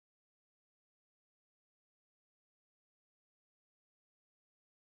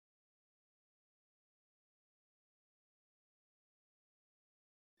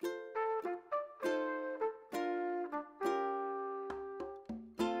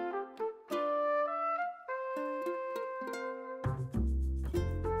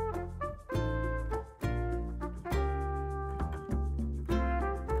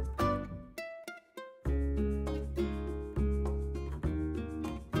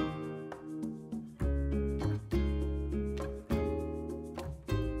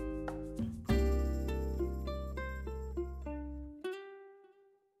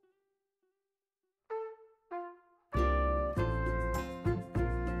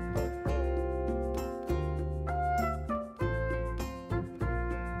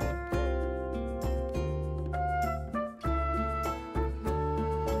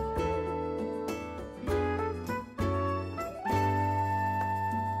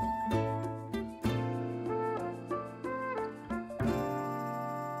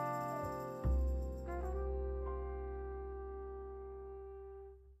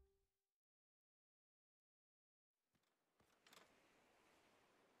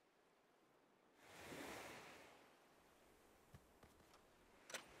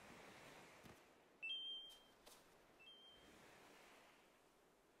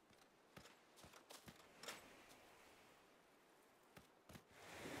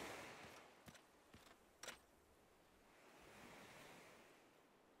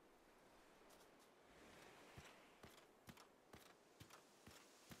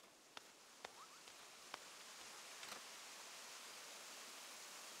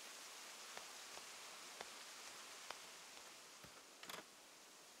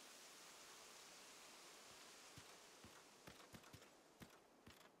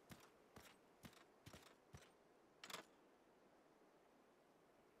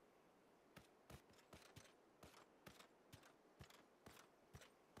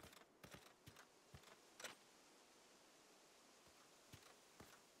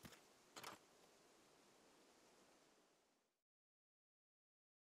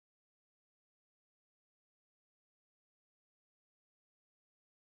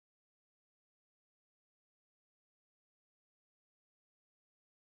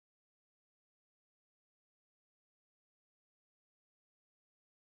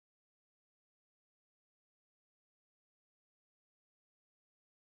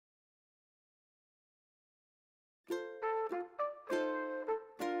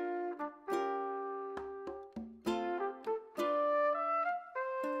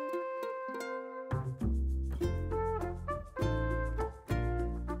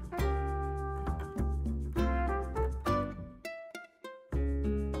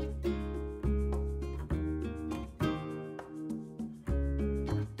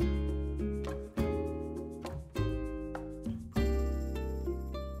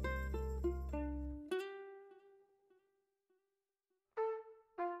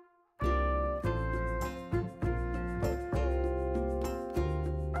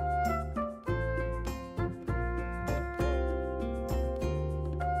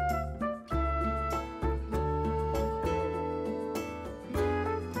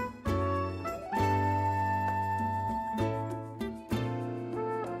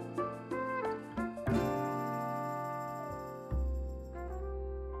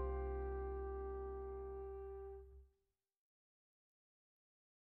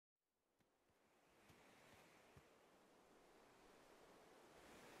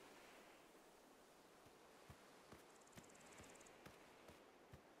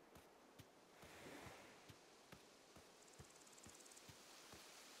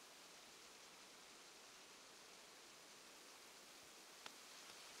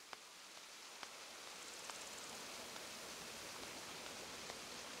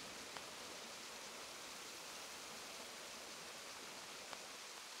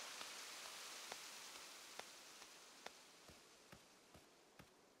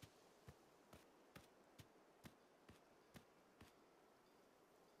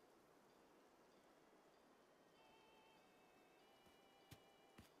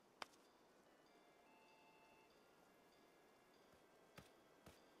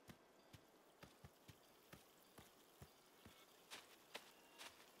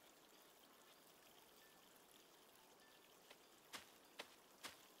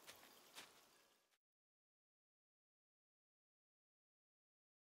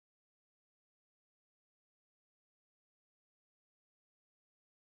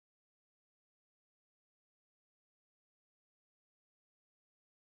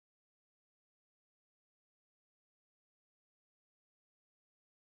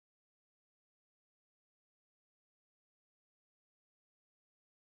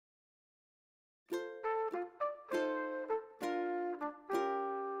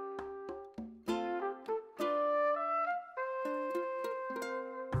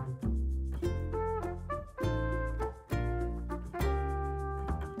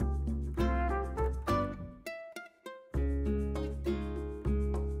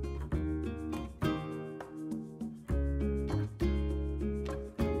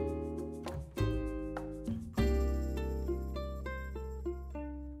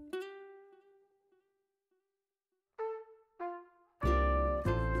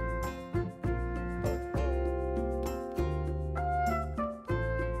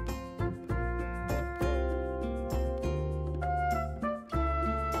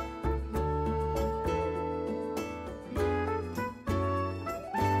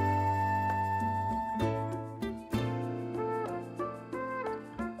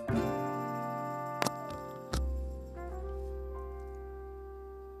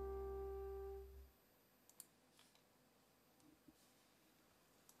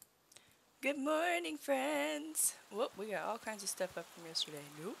Good morning, friends. Whoop, we got all kinds of stuff up from yesterday.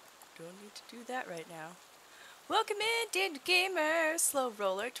 Nope, don't need to do that right now. Welcome in, Daniel Gamer, Slow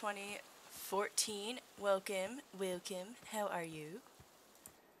Roller 2014. Welcome. How are you?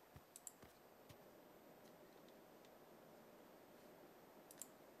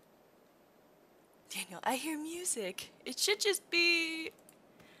 Daniel, I hear music. It should just be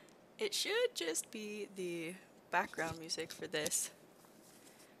the background music for this.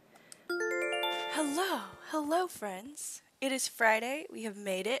 Hello, friends. It is Friday. We have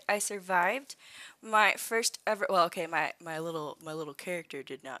made it. I survived my first ever. Well, okay, my little character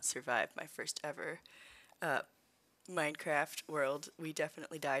did not survive my first ever Minecraft world. We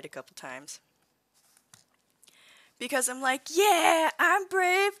definitely died a couple times because I'm like, yeah, I'm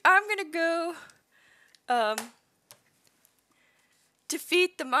brave. I'm gonna go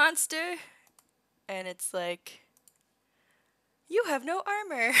defeat the monster, and it's like, you have no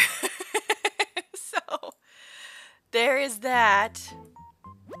armor. So there is that.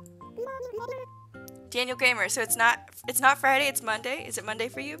 Daniel Gamer, so it's not Friday, it's Monday. Is it Monday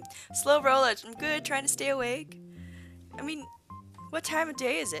for you? Slow roller, I'm good, trying to stay awake. I mean, what time of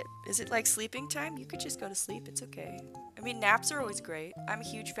day is it? Is it like sleeping time? You could just go to sleep, it's okay. I mean, naps are always great. I'm a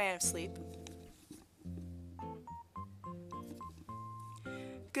huge fan of sleep.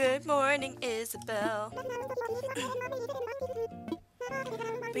 Good morning, Isabel.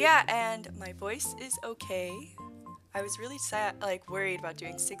 But yeah, and my voice is okay. I was really sad, like worried about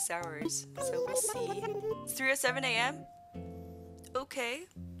doing 6 hours, so we'll see. It's 3:07 a.m. Okay,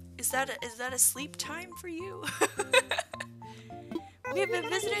 is that a sleep time for you? We have a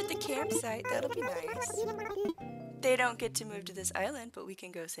visitor at the campsite. That'll be nice. They don't get to move to this island, but we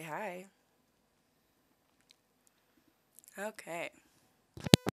can go say hi. Okay.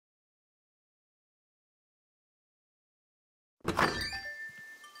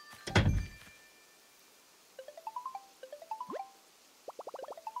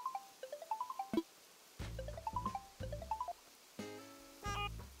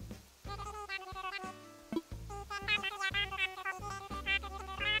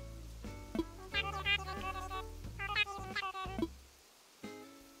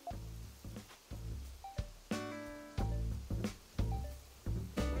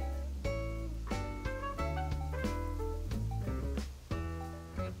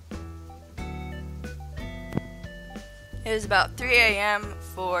 It is about 3 a.m.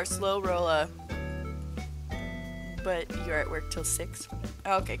 for Slow Rolla. But you're at work till 6?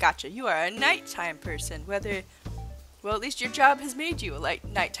 Okay, gotcha. You are a nighttime person. Well, at least your job has made you a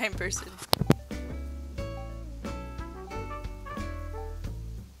nighttime person.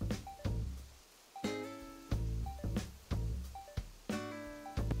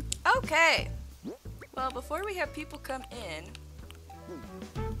 Okay. Well, before we have people come in,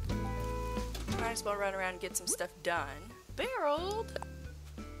 might as well run around and get some stuff done. Barreled!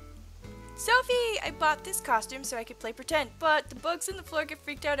 Sophie! I bought this costume so I could play pretend, but the bugs in the floor get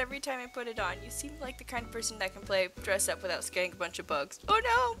freaked out every time I put it on. You seem like the kind of person that can play dress up without scaring a bunch of bugs. Oh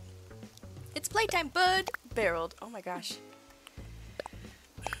no! It's playtime, bud! Barreled. Oh my gosh.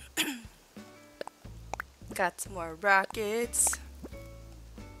 Got some more rockets.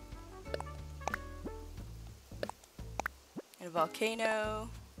 And a volcano.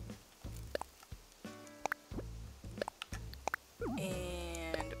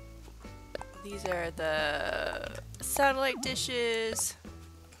 And these are the satellite dishes.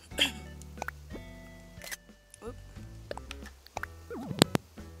 Whoop.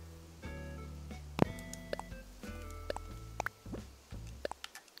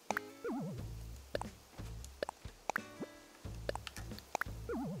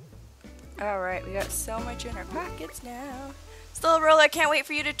 Alright, we got so much in our pockets now. Slow Roller, I can't wait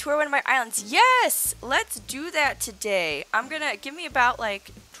for you to tour one of my islands. Yes! Let's do that today. Give me about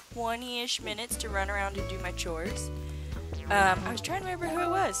like 20-ish minutes to run around and do my chores. I was trying to remember who it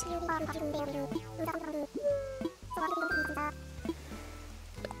was.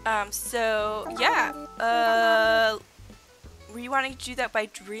 So, yeah. Were you wanting to do that by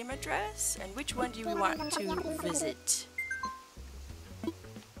dream address? And which one do we want to visit?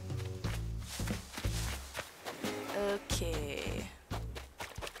 Okay.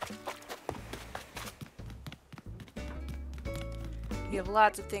 We have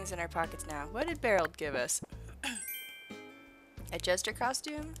lots of things in our pockets now. What did Beryl give us? A jester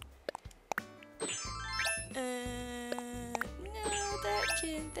costume? No,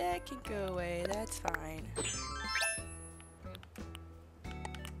 that can go away. That's fine.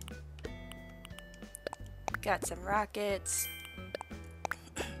 Got some rockets.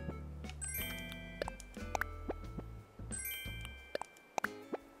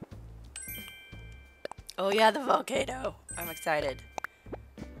 Oh yeah, the volcano. I'm excited.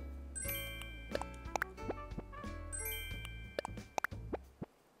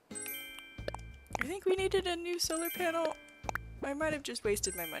 I think we needed a new solar panel. I might have just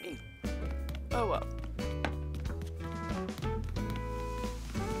wasted my money. Oh well.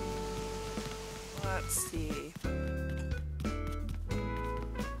 Let's see.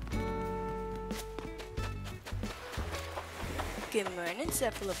 Good morning,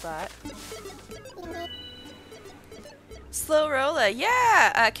 Cephalobot. Slow roller,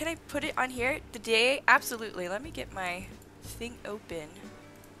 yeah! Can I put it on here? The day? Absolutely. Let me get my thing open.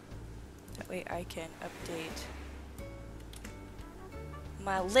 That way I can update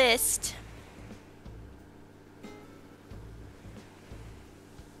my list.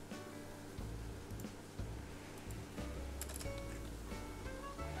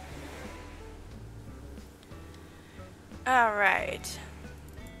 Alright.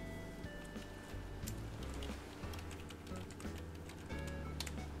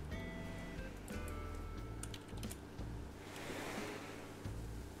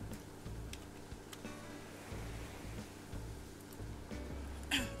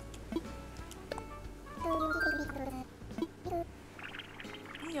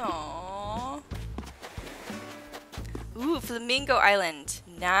 Aww. Ooh, Flamingo Island.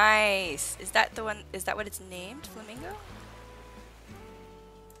 Nice. Is that the one? Is that what it's named? Flamingo?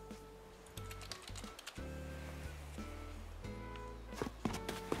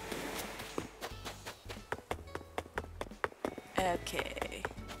 Okay.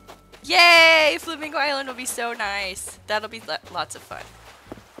 Yay! Flamingo Island will be so nice. That'll be lots of fun.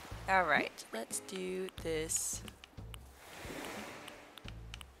 Alright, let's do this.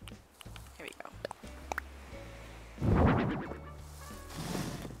 Here we go.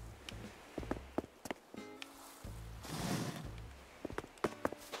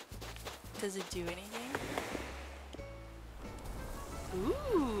 Does it do anything?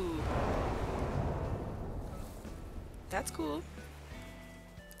 Ooh. That's cool.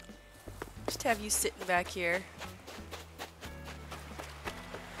 Just have you sitting back here.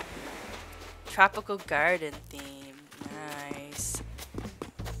 Tropical garden theme. Nice.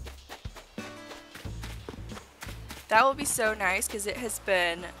 That will be so nice because it has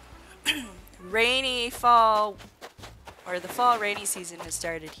been rainy fall, or the fall rainy season has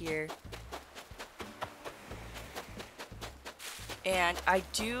started here. And I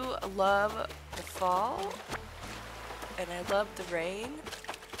do love the fall, and I love the rain.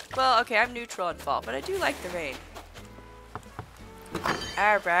 Well, okay, I'm neutral in fall, but I do like the rain.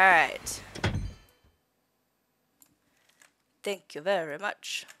 Alright. Thank you very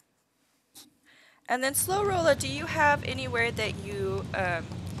much. And then Slow Roller, do you have anywhere that you,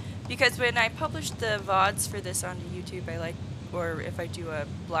 because when I publish the VODs for this onto YouTube, I like, or if I do a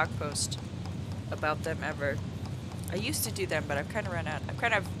blog post about them ever, I used to do them, but I've kind of run out. I've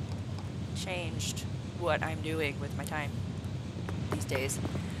kind of changed what I'm doing with my time these days.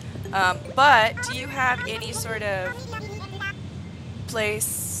 But do you have any sort of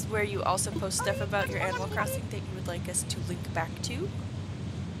place where you also post stuff about your Animal Crossing that you would like us to link back to?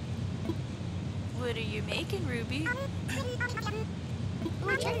 What are you making, Ruby?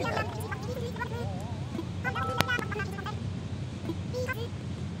 Ooh, check it out.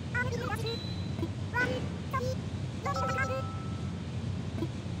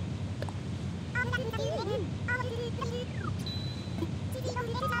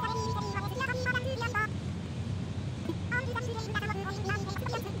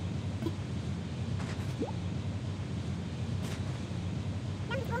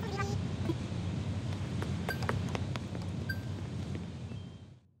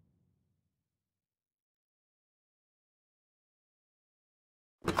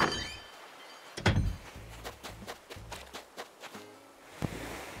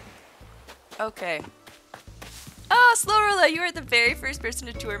 Okay. Oh, Slowrola, you are the very first person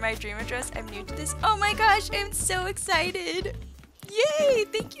to tour my dream address. I'm new to this. Oh my gosh, I'm so excited. Yay!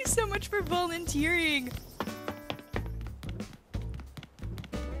 Thank you so much for volunteering.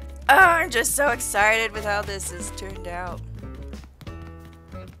 Oh, I'm just so excited with how this has turned out.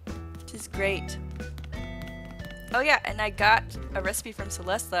 It is great. Oh yeah, and I got a recipe from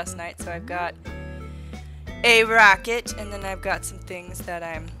Celeste last night, so I've got a rocket, and then I've got some things that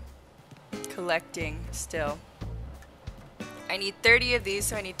I'm collecting still. I need 30 of these,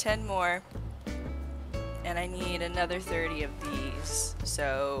 so I need 10 more. And I need another 30 of these,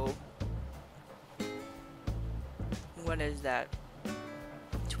 so what is that?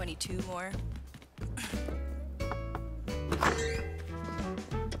 22 more?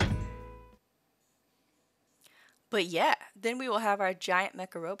 But yeah, then we will have our giant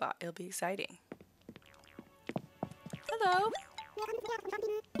mecha robot. It'll be exciting. Hello.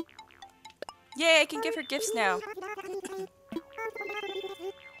 Yay, I can give her gifts now.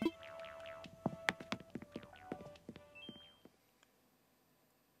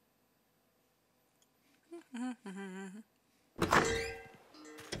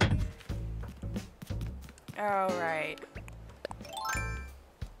 All right.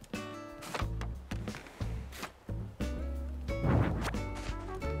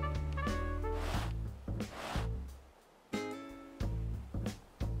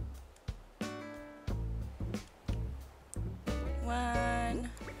 One.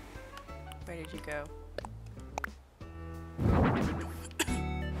 Where did you go?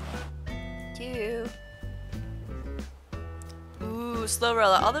 Two. Ooh,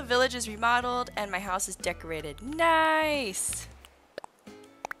 Slowrilla. All the village is remodeled and my house is decorated. Nice!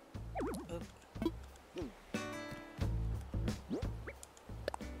 Oop.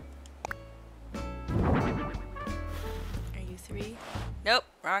 Are you three? Nope,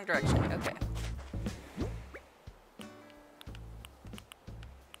 wrong direction. Okay.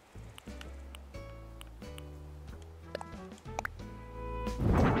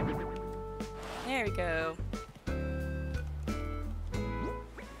 There we go.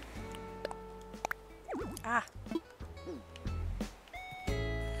 Ah.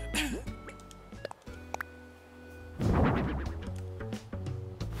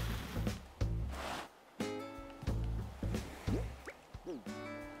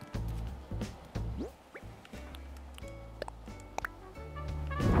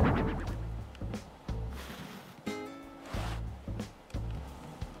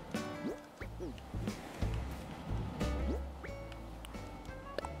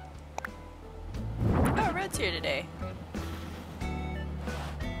 Oh, Red's here today.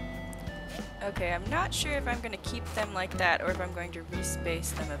 Okay, I'm not sure if I'm going to keep them like that or if I'm going to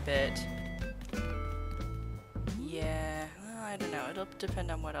respace them a bit. Yeah, well, I don't know. It'll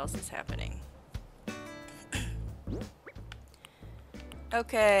depend on what else is happening.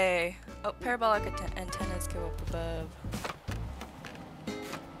 Okay. Oh, parabolic antennas go up above.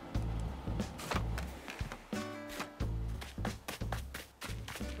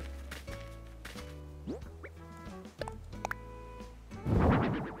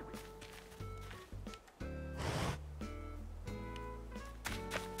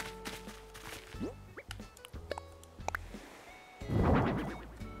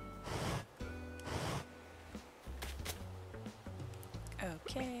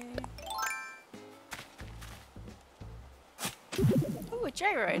 Okay. Ooh, a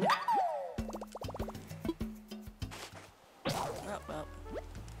gyroid. Oh, well.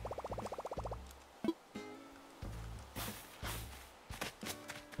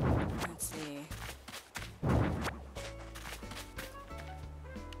 Let's see.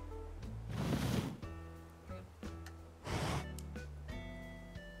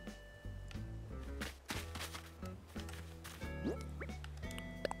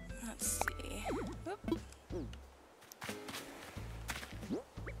 Let's see. Whoop.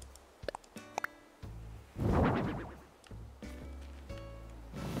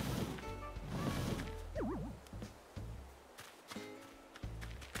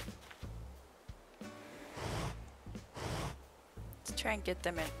 Let's try and get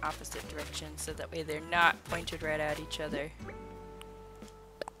them in opposite directions so that way they're not pointed right at each other.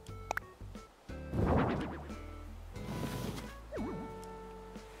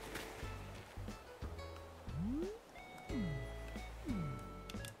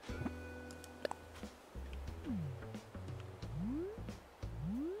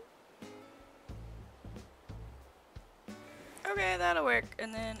 Okay, that'll work.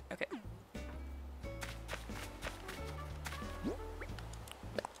 And then, okay.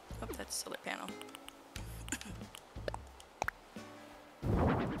 Oh, that's a solar panel.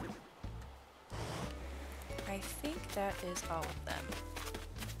 I think that is all of them.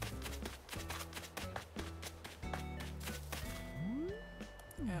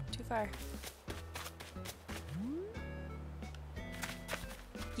 Oh, too far.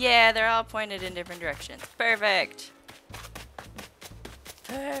 Yeah, they're all pointed in different directions. Perfect.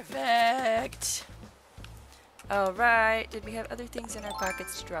 Perfect. All right. Did we have other things in our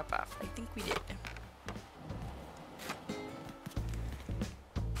pockets to drop off? I think we did.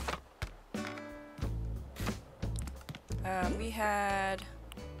 We had...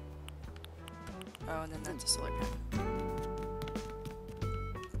 Oh, and then that's a solar panel.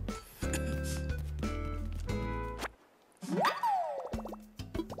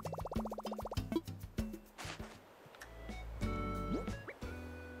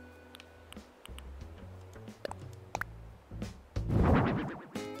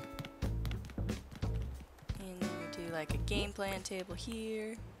 like a game plan table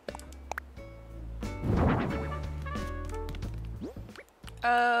here.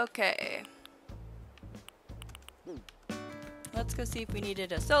 Okay. Let's go see if we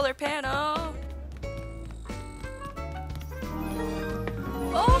needed a solar panel.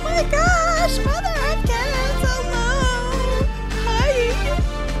 Oh my gosh, Mother Earth Cats, hello! Hi!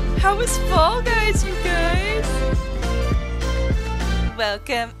 How was Fall Guys, you guys?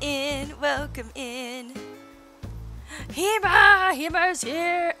 Welcome in, welcome in. Heba's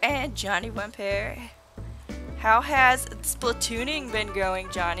here, and Johnny One Pair. How has splatooning been going,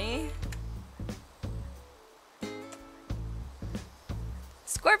 Johnny?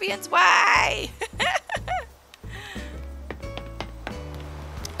 Scorpions, why?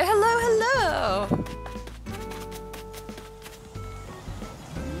 Hello, hello.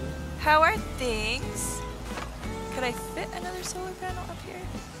 How are things? Could I fit another solar panel up here?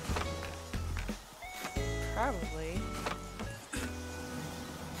 Probably.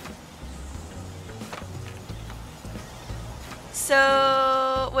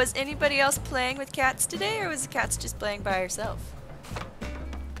 So, was anybody else playing with cats today, or was the cats just playing by herself?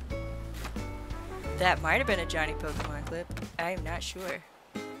 That might have been a Johnny Pokemon clip. I am not sure.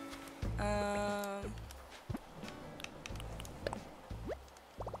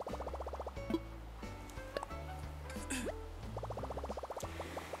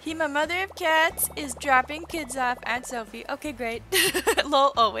 My mother of cats is dropping kids off at Sophie. Okay, great.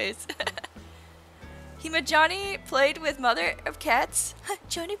 Lol, always. Hema Johnny played with mother of cats.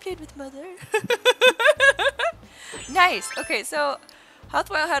 Johnny played with mother. Nice. Okay, so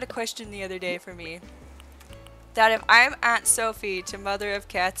Hathwell had a question the other day for me. That if I'm Aunt Sophie to mother of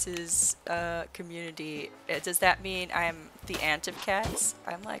cats' community, does that mean I'm the aunt of cats?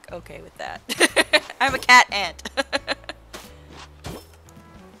 I'm like, okay with that. I'm a cat aunt.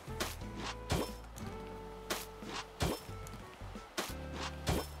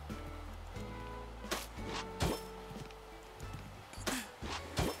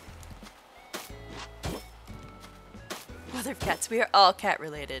 Mother of cats, we are all cat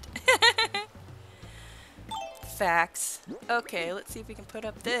related. Facts. Okay, let's see if we can put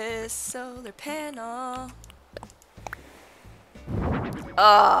up this solar panel.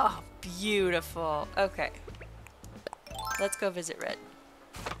 Oh, beautiful. Okay. Let's go visit Red.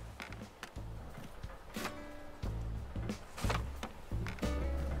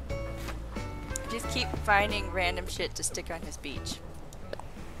 Just keep finding random shit to stick on his beach.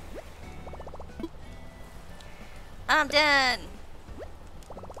 I'm done!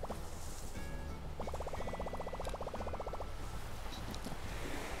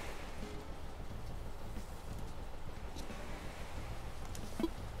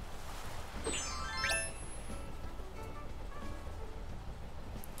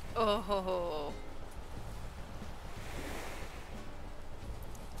 Oh ho ho.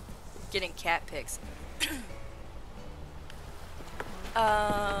 Getting cat pics.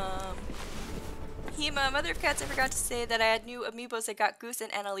 Hema, mother of cats, I forgot to say that I had new amiibos. I got Goose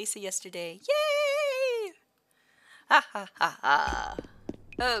and Annalisa yesterday. Yay! Ha ha ha ha.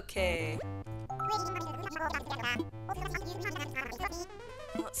 Okay.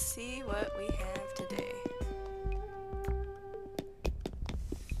 Let's see what we have today.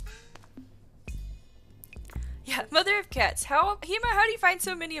 Yeah, mother of cats. Hema, how do you find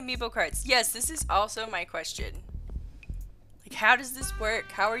so many amiibo cards? Yes, this is also my question. Like, how does this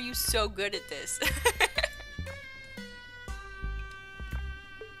work? How are you so good at this?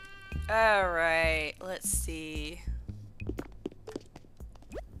 Alright, let's see.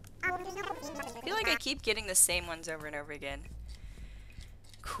 I feel like I keep getting the same ones over and over again.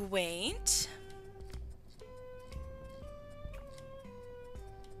 Quaint.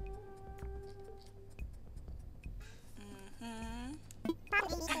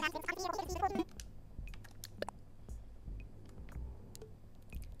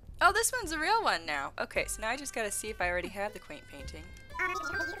 Oh, this one's a real one now. Okay, so now I just gotta see if I already have the quaint painting.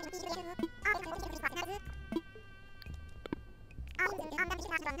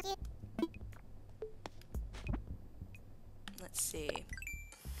 Let's see.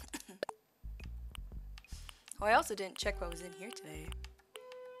 Oh, I also didn't check what was in here today.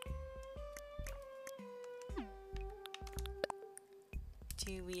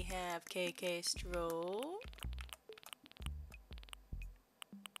 Do we have KK Stroll?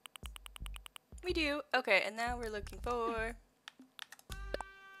 We do. Okay, and now we're looking for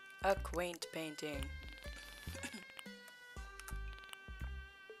a quaint painting.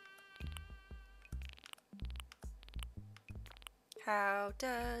 How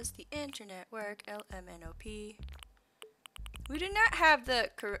does the internet work? LMNOP. We do not have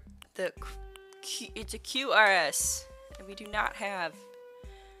it's a QRS. And we do not have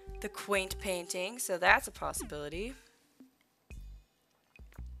the quaint painting, so that's a possibility.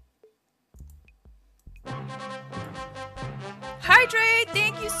 Hydrate!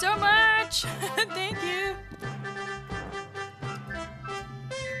 Thank you so much! Thank you!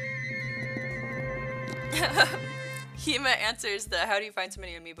 Hema answers the how do you find so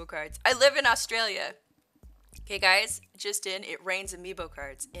many amiibo cards? I live in Australia. Okay guys, just in, it rains amiibo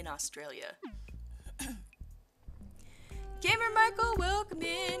cards in Australia. Gamer Michael, welcome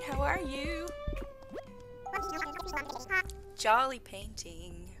in. How are you? Jolly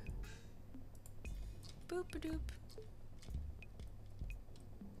painting. Boop-a-doop.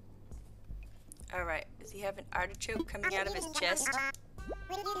 Alright, does he have an artichoke coming out of his chest?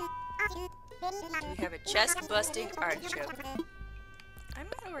 Do we have a chest-busting artichoke? I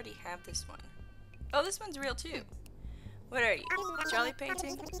might already have this one. Oh, this one's real too. What are you? Jolly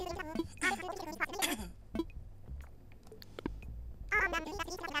painting?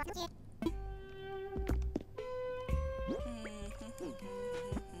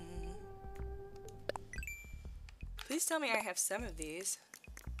 Please tell me I have some of these.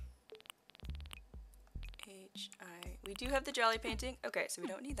 We do have the jolly painting. Okay, so we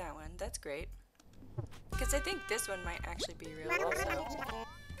don't need that one. That's great. Because I think this one might actually be real also.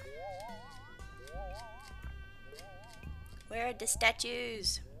 Where are the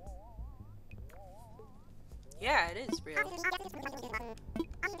statues? Yeah, it is real.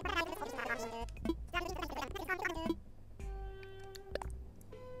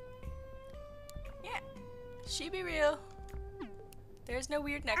 Yeah, she be real. There's no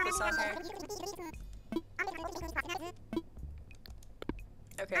weird necklace on her.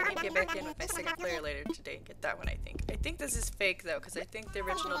 Okay, I need to get back in with my second player later today and get that one, I think. I think this is fake, though, because I think the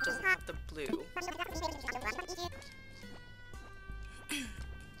original doesn't have the blue.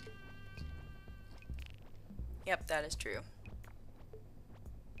 Yep, that is true.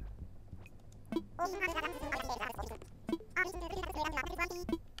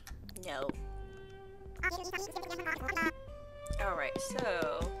 No. Alright,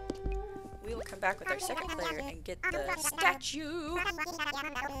 so we will come back with our second player and get the statue.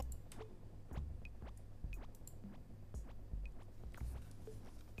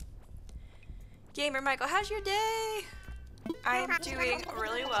 Gamer Michael, how's your day? I'm doing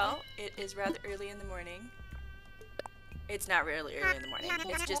really well. It is rather early in the morning. It's not really early in the morning.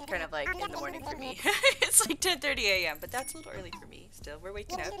 It's just kind of like in the morning for me. It's like 10:30 a.m., but that's a little early for me still. We're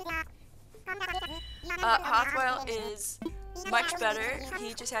waking up. Hothwell is much better.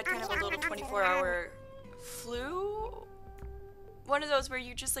 He just had kind of a little 24-hour flu. One of those where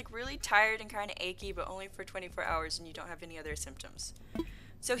you're just like really tired and kind of achy, but only for 24 hours and you don't have any other symptoms.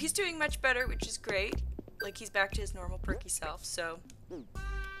 So he's doing much better, which is great. Like he's back to his normal perky self, so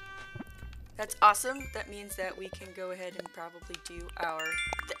that's awesome. That means that we can go ahead and probably do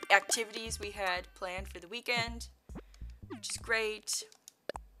the activities we had planned for the weekend, which is great.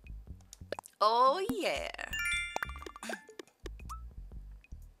 Oh yeah.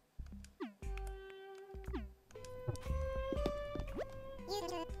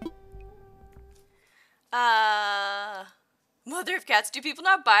 Mother of cats, do people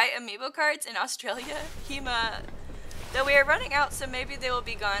not buy amiibo cards in Australia? Hema, though we are running out, so maybe they will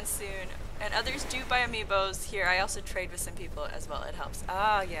be gone soon. And others do buy amiibos here. I also trade with some people as well. It helps.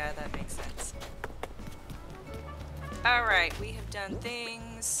 Ah, yeah, that makes sense. Alright, we have done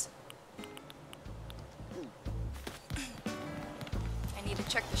things. I need to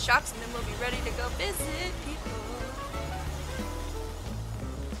check the shops and then we'll be ready to go visit people.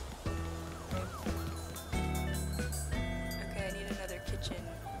 Okay, I need another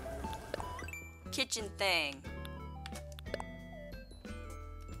kitchen thing.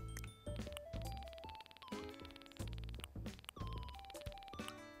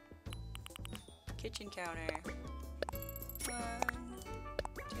 Kitchen counter. 1,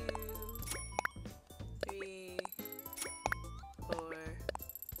 2, 3, 4.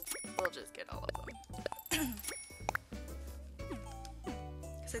 We'll just get all of them.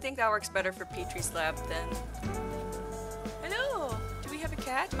 Because I think that works better for Petri slab than... Hello! Do we have a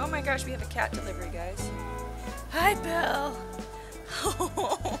cat? Oh my gosh, we have a cat delivery, guys. Hi, Belle!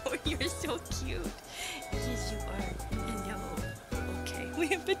 Oh, you're so cute. Yes, you are. Hello. Okay, we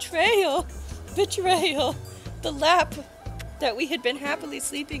have betrayal. Betrayal! The lap that we had been happily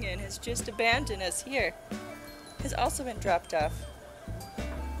sleeping in has just abandoned us here. Has also been dropped off.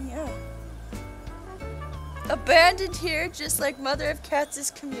 Yeah. Abandoned here just like Mother of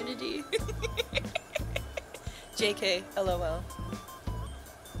Cats' community. JK, LOL.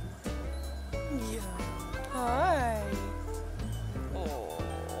 Yeah. Hi.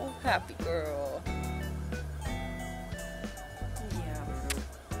 Oh, happy girl.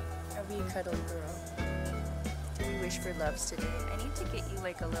 cuddle girl. Do we wish for loves today? I need to get you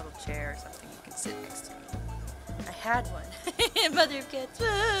like a little chair or something you can sit next to me. I had one. Mother of cats.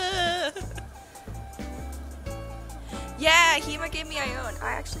 Yeah, Hema gave me Ione.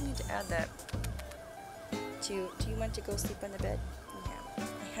 I actually need to add that. Do you want to go sleep on the bed? Yeah.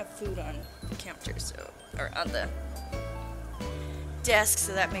 I have food on the counter, or on the desk,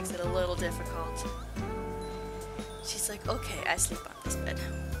 so that makes it a little difficult. She's like, okay, I sleep on this bed.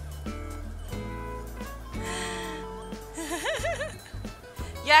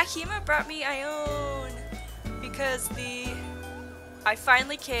 Yeah, Hema brought me Ione because I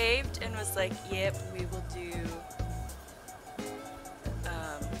finally caved and was like, yep, we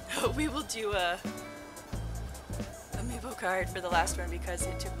will do a amiibo card for the last one because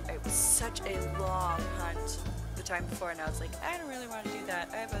it was such a long hunt the time before, and I was like, I don't really want to do that.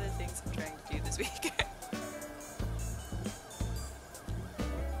 I have other things I'm trying to do this week.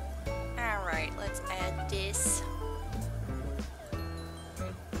 Alright, let's add this.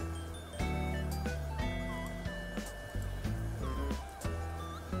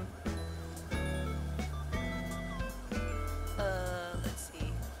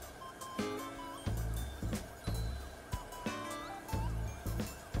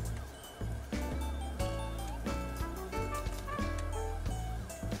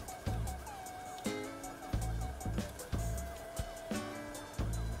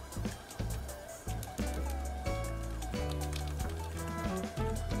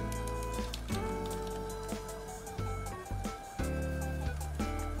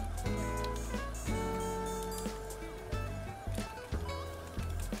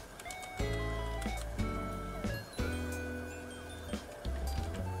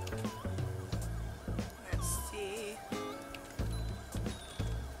 Let's see.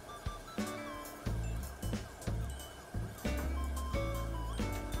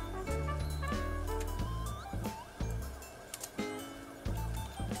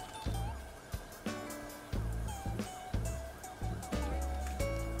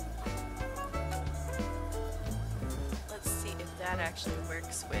 That actually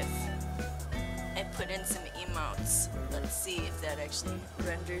works with. I put in some emotes. Let's see if that actually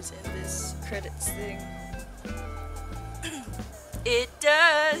renders in this credits thing. It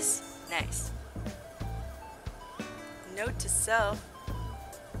does! Nice. Note to self.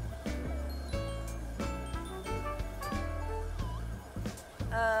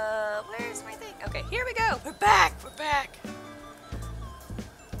 Where's my thing? Okay, here we go! We're back! We're back!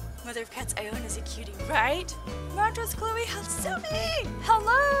 Mother of Cats, Ione is a cutie, right? Montrose, Chloe, Halsumi!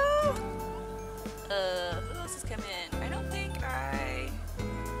 Hello! Who else has come in? I don't think I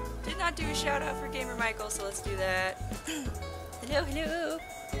did not do a shout out for Gamer Michael, so let's do that. Hello, hello!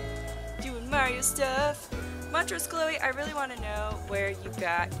 Doing Mario stuff. Montrose, Chloe, I really want to know where you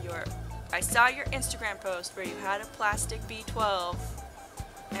got your... I saw your Instagram post where you had a plastic B12,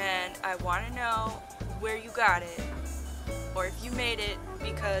 and I want to know where you got it, or if you made it,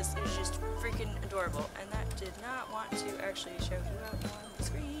 because it's just freaking adorable. And that did not want to actually show you out on the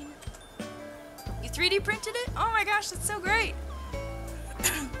screen. You 3D printed it? Oh my gosh, that's so great!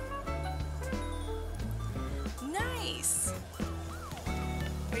 Nice!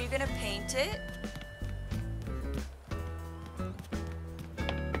 Are you gonna paint it?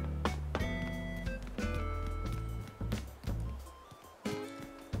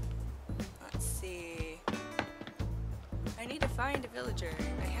 Let's see. I need to find a villager.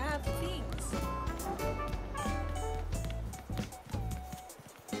 I have things.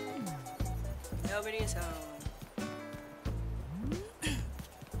 Nobody is home.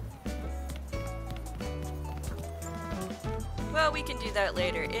 Well, we can do that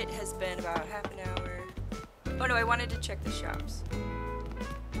later. It has been about half an hour. Oh no, I wanted to check the shops.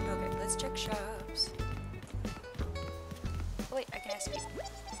 Okay, let's check shops. Oh, wait, I can ask you.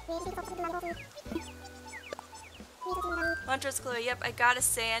 Montrose Chloe, yep, I gotta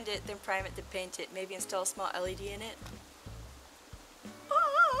sand it, then prime it, then paint it. Maybe install a small LED in it.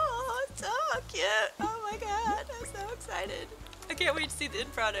 Oh, it's so cute! Oh my god, I'm so excited. I can't wait to see the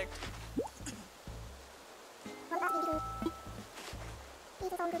end product.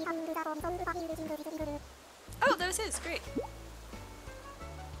 Oh, that was his, great.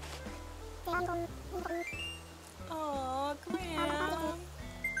 Aw, Graham. I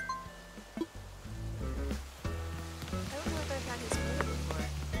don't know if I've had his photo before.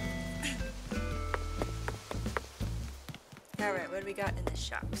 Alright, what do we got in the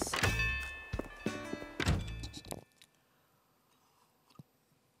shops?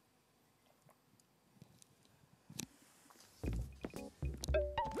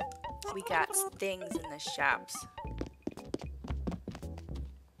 We got things in the shops.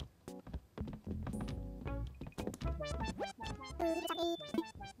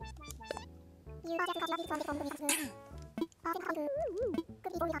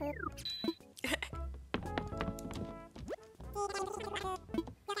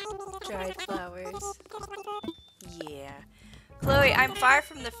 Dried flowers. Yeah. Chloe, I'm far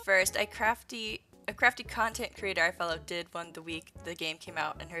from the first. A crafty content creator I follow did one the week the game came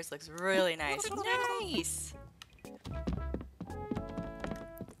out, and hers looks really nice. Nice!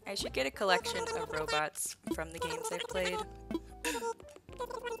 I should get a collection of robots from the games I've played.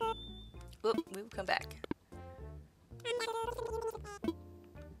 Whoop, we will come back.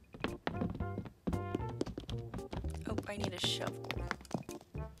 Oh, I need a shovel.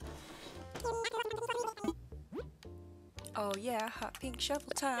 Oh yeah, hot pink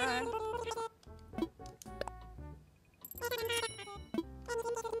shovel time.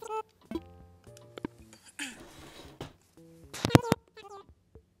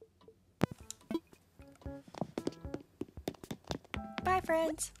 Bye,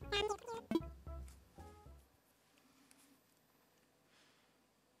 friends.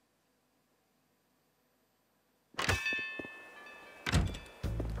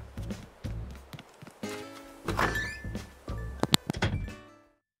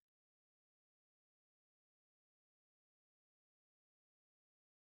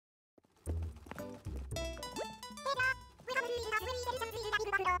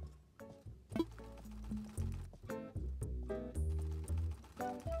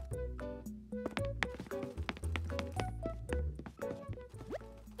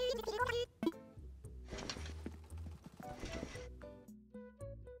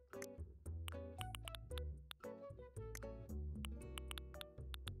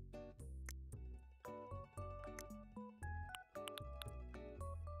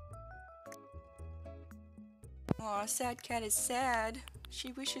 Aw, sad cat is sad.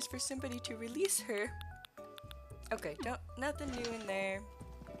 She wishes for somebody to release her. Okay, nothing new in there.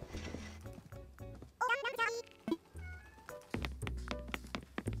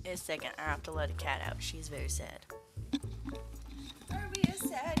 In a second, I have to let a cat out. She's very sad. Are we a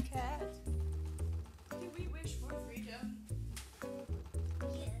sad cat? Do we wish for freedom?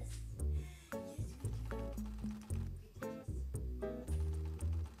 Yes.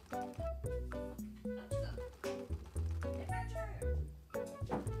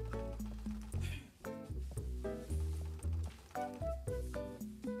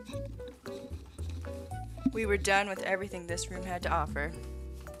 We were done with everything this room had to offer.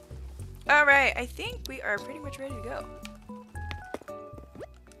 Alright, I think we are pretty much ready to go.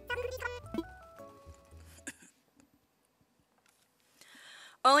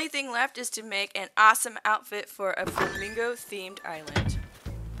 Only thing left is to make an awesome outfit for a Flamingo themed island.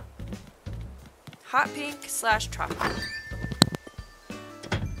 Hot pink / tropical.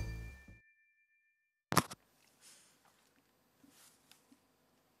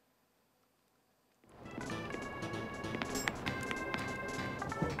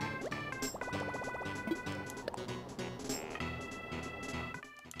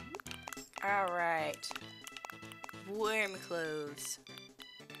 Alright. Warm clothes.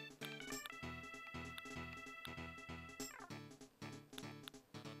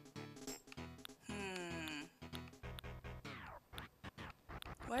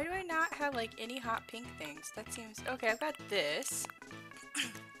 Why do I not have like any hot pink things? That seems... Okay, I've got this.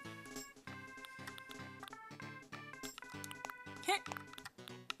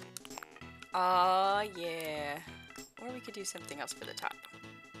 Aw, yeah. Or we could do something else for the top.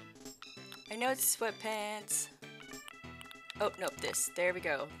 I know it's sweatpants. Oh, nope, this. There we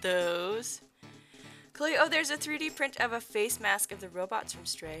go. Those. Chloe, oh, there's a 3D print of a face mask of the robots from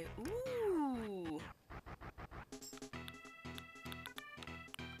Stray. Ooh.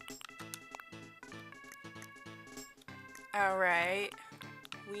 Alright.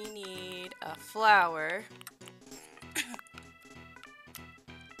 We need a flower.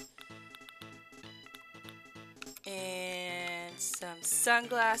 And some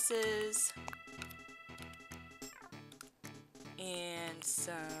sunglasses. And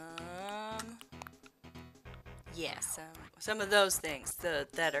some... Yeah, some of those things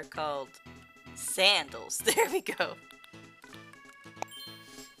that are called sandals. There we go.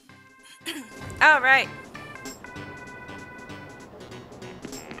 Alright.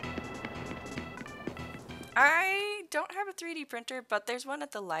 I don't have a 3D printer, but there's one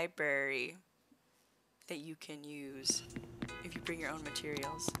at the library that you can use if you bring your own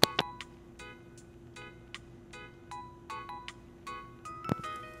materials.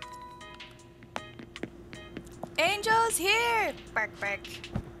 Angel's here! Bark, bark.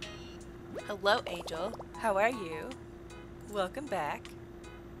 Hello, Angel. How are you? Welcome back.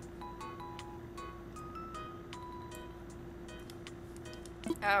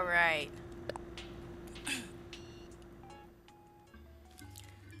 All right.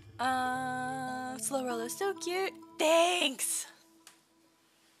 Slow roller, so cute. Thanks.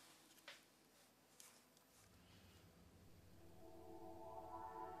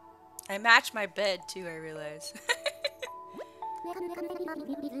 I match my bed too, I realize.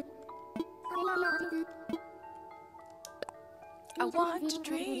 I want to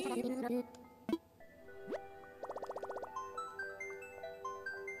dream.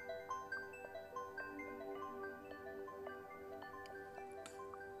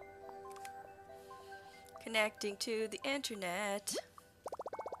 Connecting to the internet.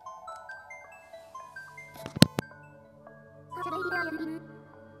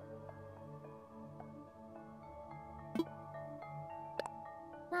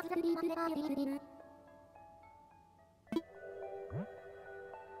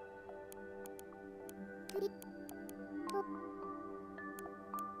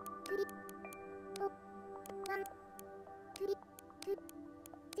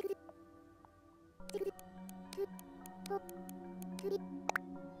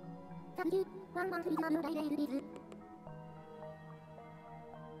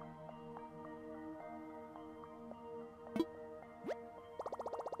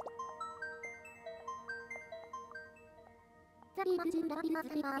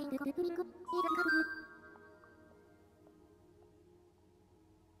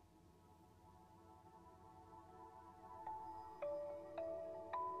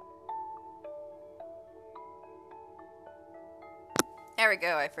 There we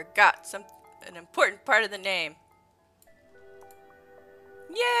go. I forgot an important part of the name.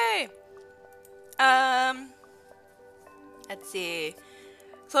 Yay! Let's see.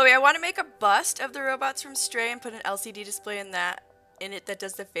 Chloe, I want to make a bust of the robots from Stray and put an LCD display in it that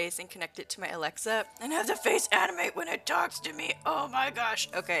does the face and connect it to my Alexa and have the face animate when it talks to me. Oh my gosh.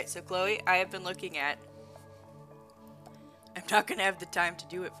 Okay, so Chloe, I have been looking at. I'm not gonna have the time to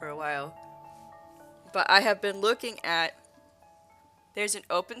do it for a while, but I have been looking at. There's an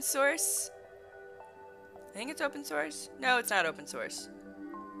open source. I think it's open source. No, it's not open source.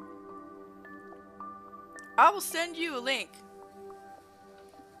 I will send you a link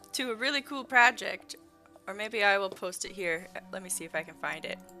to a really cool project, or maybe I will post it here. Let me see if I can find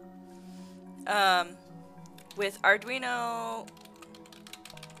it. With Arduinos?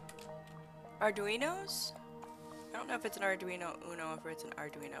 I don't know if it's an Arduino Uno or if it's an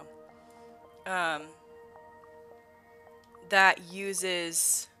Arduino. That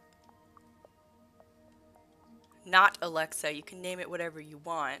uses not Alexa. You can name it whatever you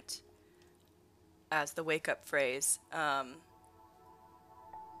want as the wake up phrase. And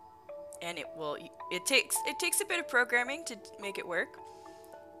it takes a bit of programming to make it work.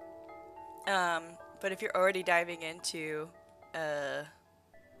 But if you're already diving into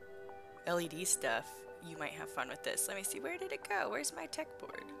LED stuff, you might have fun with this. Let me see, where did it go? Where's my tech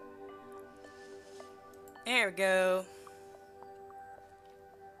board? There we go.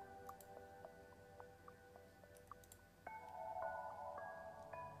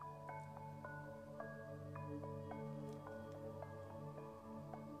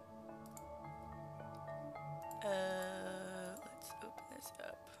 Let's open this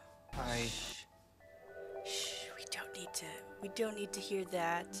up. Hi. Shh, we don't need to hear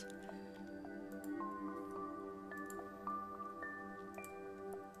that.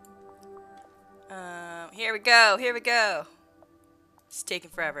 Here we go. It's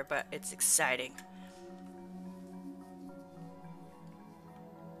taking forever, but it's exciting.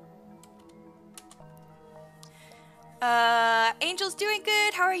 Angel's doing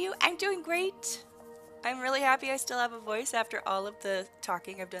good. How are you? I'm doing great. I'm really happy I still have a voice after all of the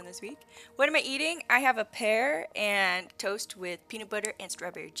talking I've done this week. What am I eating? I have a pear and toast with peanut butter and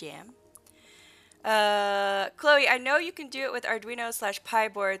strawberry jam. Chloe, I know you can do it with Arduino / Pi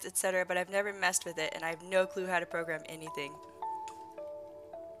boards, etc., but I've never messed with it and I have no clue how to program anything.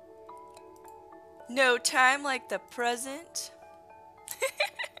 No time like the present.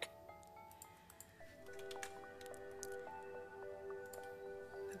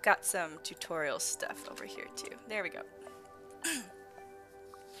 I've got some tutorial stuff over here too. There we go.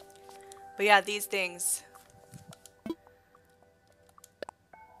 But yeah, these things.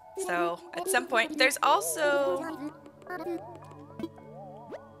 So at some point, there's also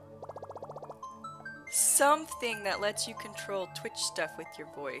something that lets you control Twitch stuff with your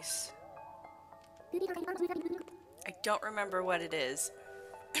voice. I don't remember what it is.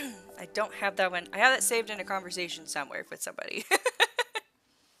 I don't have that one. I have that saved in a conversation somewhere with somebody.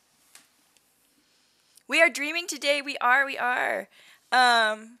 We are dreaming today. We are.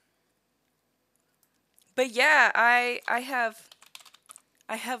 But yeah, I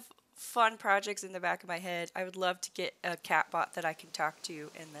I have fun projects in the back of my head. I would love to get a cat bot that I can talk to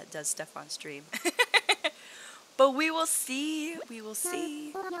and that does stuff on stream. But we will see. We will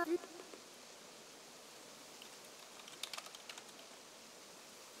see.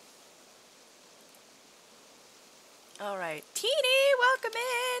 All right. Teeny, welcome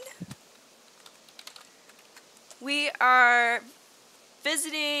in. We are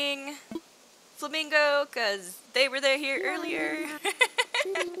visiting Flamingo because they were there here earlier.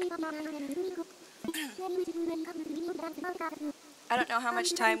 I don't know how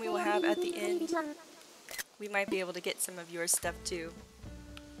much time we will have at the end. We might be able to get some of your stuff too.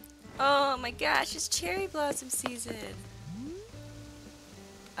 Oh my gosh, it's cherry blossom season.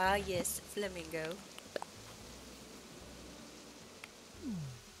 Ah yes, Flamingo.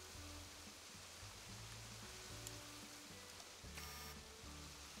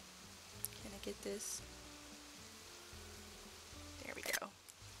 Can I get this? There we go.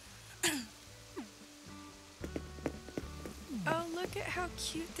 Oh, look at how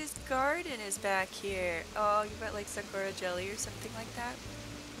cute this garden is back here. Oh, you got like sakura jelly or something like that?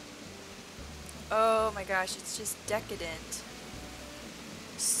 Oh my gosh, it's just decadent.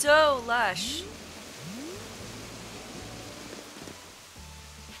 So lush.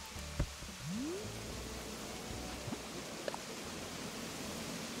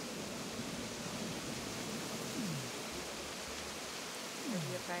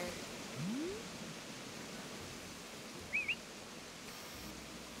 Maybe a fire.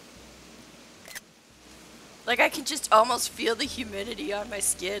 Like I can just almost feel the humidity on my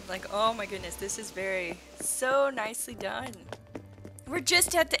skin. Like, oh my goodness, this is so nicely done. We're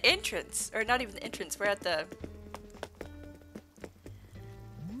just at the entrance, or not even the entrance, we're at the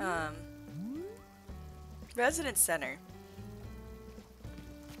residence center.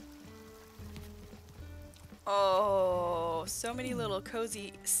 Oh, so many little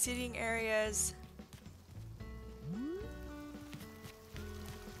cozy sitting areas.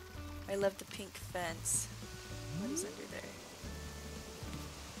 I love the pink fence. What is under there?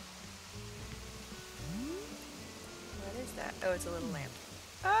 What is that? Oh, it's a little lamp.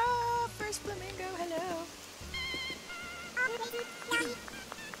 Ah, first flamingo, hello.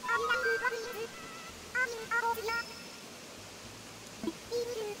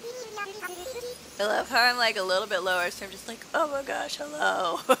 I love how I'm like a little bit lower, so I'm just like, oh my gosh,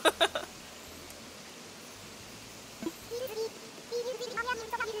 hello.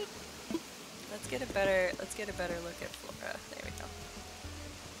 Let's get a better look at Flora. There we go.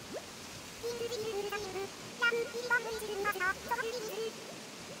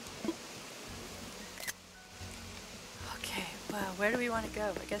 Okay, well, where do we want to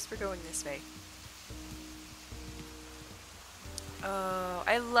go? I guess we're going this way. Oh,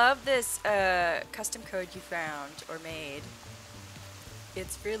 I love this custom code you found or made.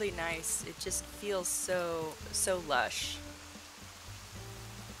 It's really nice. It just feels so lush.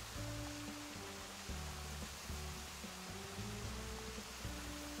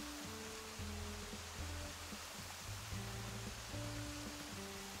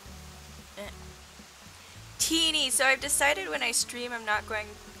 Teeny, so I've decided when I stream I'm not going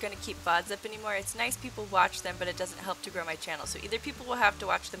to keep VODs up anymore. It's nice people watch them, but it doesn't help to grow my channel. So either people will have to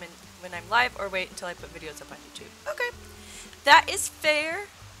watch them when I'm live or wait until I put videos up on YouTube. Okay, that is fair.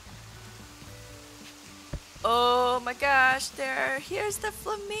 Oh my gosh, here's the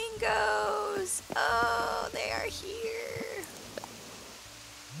flamingos. Oh, they are here.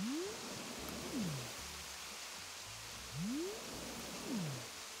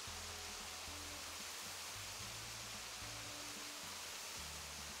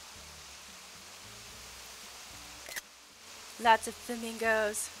 Lots of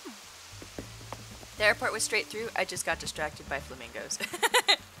flamingos. The airport was straight through. I just got distracted by flamingos.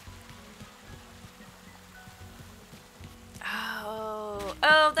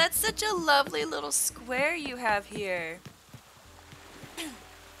 Oh, that's such a lovely little square you have here.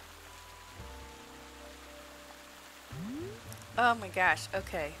 Oh my gosh,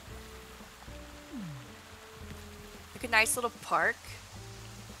 okay. Like a nice little park.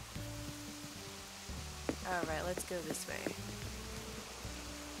 Alright, let's go this way.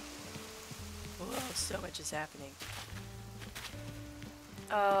 Whoa, so much is happening.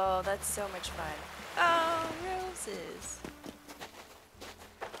 Oh, that's so much fun. Oh, roses.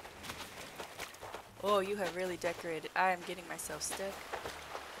 Oh, you have really decorated. I am getting myself stuck.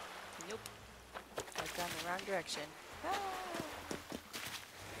 Nope. I've gone the wrong direction. Ah.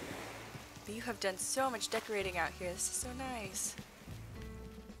 But you have done so much decorating out here. This is so nice.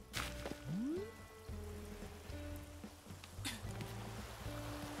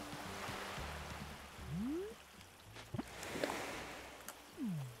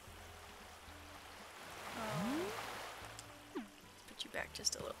 back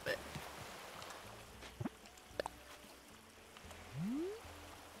just a little bit.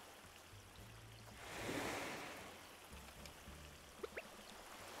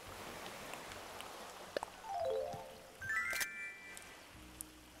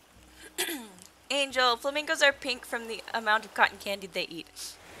 Angel, flamingos are pink from the amount of cotton candy they eat.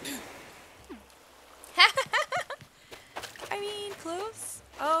 I mean, close.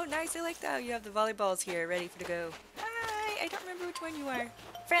 Oh, nice. I like that. You have the volleyballs here ready to go. Hi. I don't remember which one you are.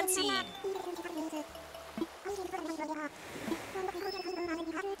 Francine.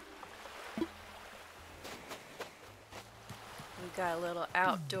 We got a little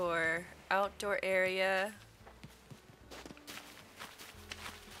outdoor area.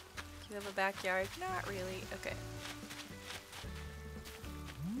 Do you have a backyard? Not really. Okay.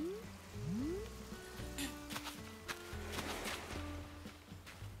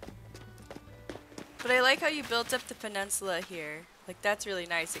 But I like how you built up the peninsula here. Like, that's really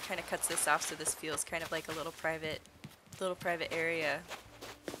nice. It kind of cuts this off so this feels kind of like a little private area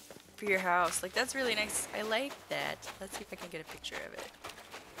for your house. Like, that's really nice. I like that. Let's see if I can get a picture of it.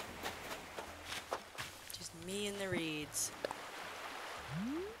 Just me and the reeds.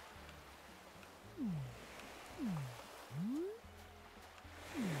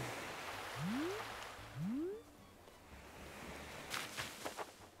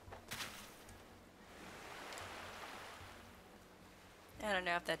 I don't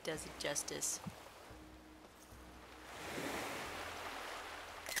know if that does it justice.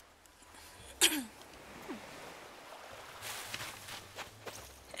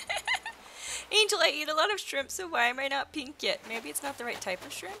 Angel, I eat a lot of shrimp, so why am I not pink yet? Maybe it's not the right type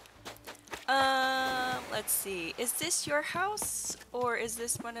of shrimp? Let's see. Is this your house? Or is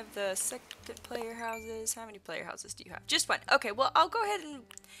this one of the second player houses? How many player houses do you have? Just one. Okay, well, I'll go ahead and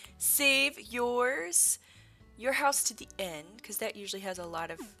save yours. Your house to the end, because that usually has a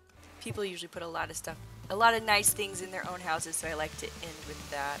lot of, people usually put a lot of stuff, a lot of nice things in their own houses, so I like to end with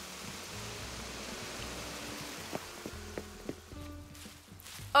that.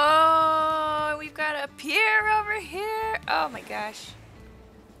 Oh, we've got a pier over here. Oh my gosh.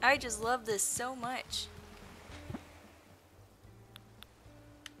 I just love this so much.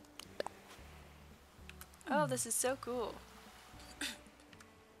 Oh, this is so cool.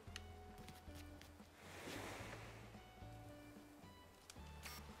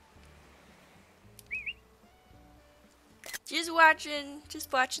 Just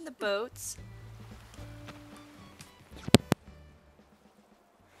watching the boats.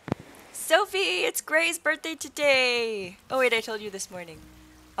 Sophie, it's Gray's birthday today. Oh wait, I told you this morning.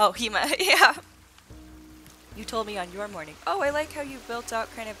 Oh, Hema, yeah. You told me on your morning. Oh, I like how you built out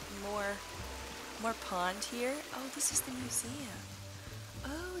kind of more pond here. Oh, this is the museum.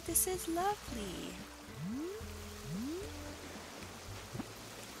 Oh, this is lovely.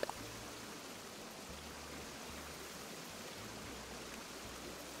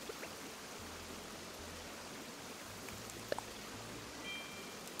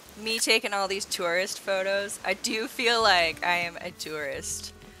 Me taking all these tourist photos, I do feel like I am a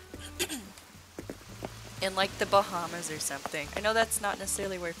tourist. In like the Bahamas or something. I know that's not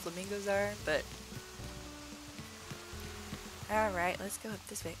necessarily where flamingos are, but... Alright, let's go up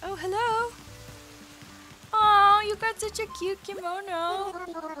this way. Oh, hello! Oh, you got such a cute kimono!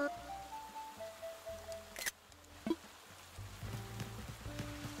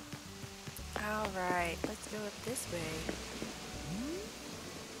 Alright, let's go up this way.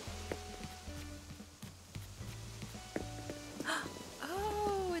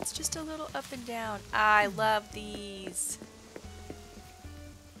 Oh, it's just a little up and down. I love these.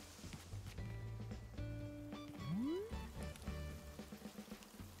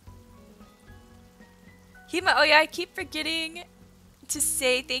 Hema, oh yeah, I keep forgetting to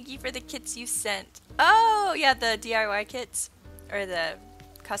say thank you for the kits you sent. Oh, yeah, the DIY kits. Or the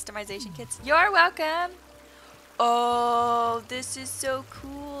customization kits. You're welcome. Oh, this is so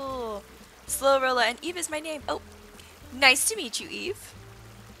cool. Slowrolla, and Eve is my name. Oh, nice to meet you, Eve.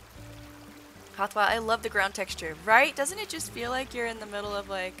 Hotwa, I love the ground texture, right? Doesn't it just feel like you're in the middle of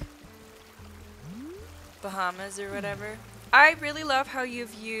like Bahamas or whatever? I really love how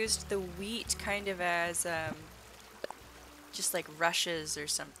you've used the wheat kind of as just like rushes or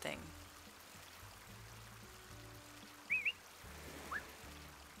something.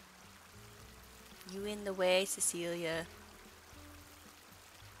 You in the way, Cecilia.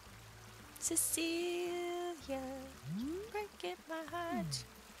 Cecilia, breaking my heart.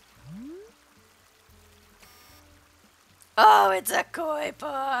 Oh, it's a koi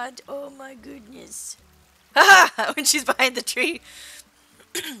pond. Oh my goodness. Haha! When she's behind the tree.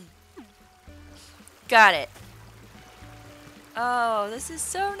 Got it. Oh, this is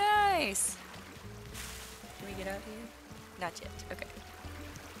so nice. Can we get out here? Not yet. Okay.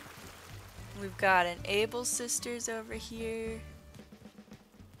 We've got an Able Sisters over here.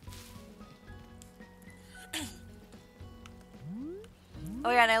 Oh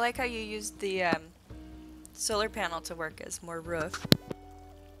yeah, and I like how you used the solar panel to work as more roof.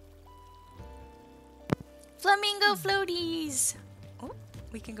 Flamingo floaties! Oh,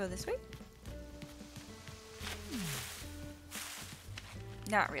 we can go this way?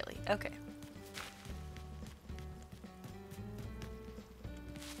 Not really. Okay.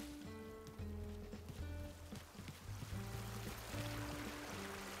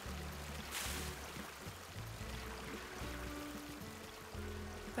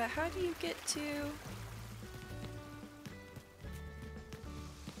 But how do you get to...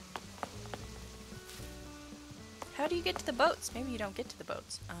 How do you get to the boats? Maybe you don't get to the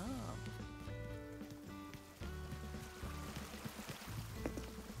boats. Oh.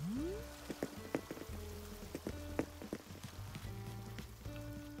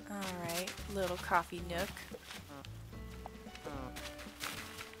 Alright, little coffee nook.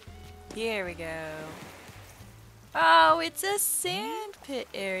 Here we go. Oh, it's a sand pit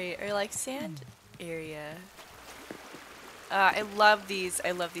area, or like sand area. I love these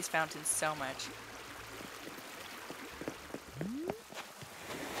fountains so much.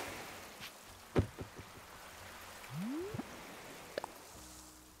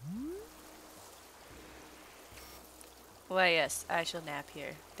 Why yes, I shall nap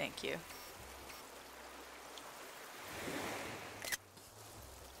here. Thank you.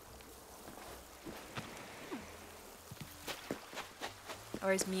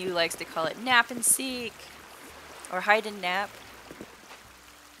 Or as Mew likes to call it, nap and seek. Or hide and nap.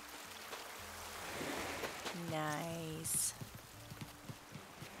 Nice.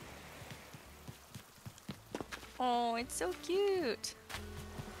 Oh, it's so cute.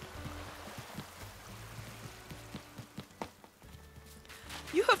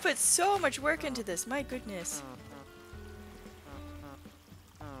 You have put so much work into this, my goodness.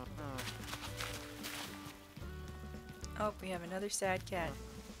 Oh, we have another sad cat.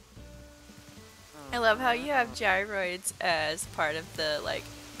 I love how you have gyroids as part of the, like,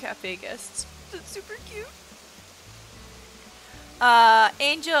 cafe guests. That's super cute.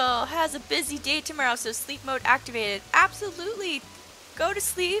 Angel has a busy day tomorrow, so sleep mode activated. Absolutely. Go to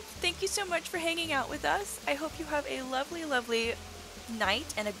sleep. Thank you so much for hanging out with us. I hope you have a lovely, lovely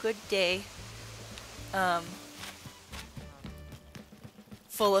night and a good day.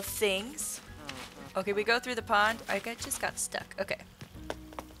 Full of things. Okay, we go through the pond. I just got stuck. Okay.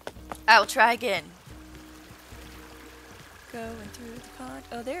 I will try again. Going through the pond.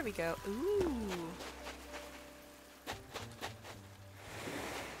 Oh, there we go. Ooh.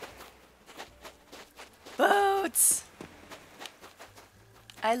 Boats!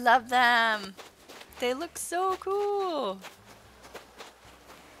 I love them. They look so cool.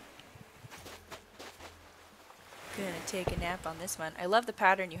 Gonna take a nap on this one. I love the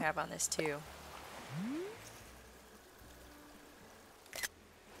pattern you have on this too.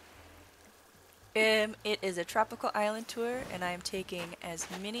 It is a tropical island tour, and I am taking as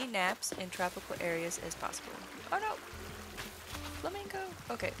many naps in tropical areas as possible. Oh no! Flamingo!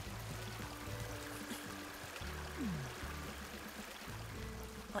 Okay.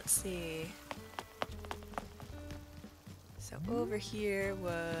 Let's see. So over here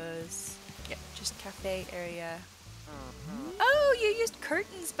was, yeah, just cafe area. Oh, you used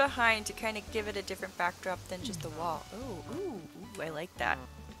curtains behind to kind of give it a different backdrop than just the wall. Oh, ooh, I like that.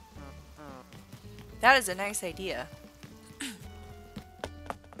 That is a nice idea.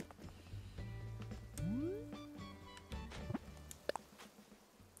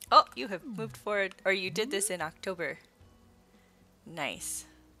 Oh, you have moved forward, or you did this in October. Nice.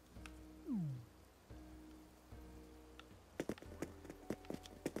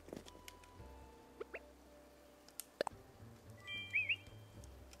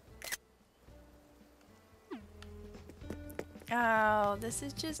 Oh, this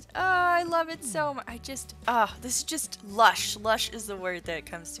is just, oh, I love it so much. This is just lush. Lush is the word that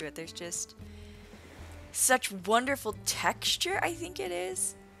comes to it. There's just such wonderful texture, I think it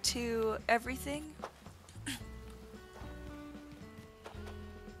is, to everything.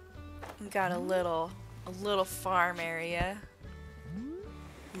 We got a little farm area.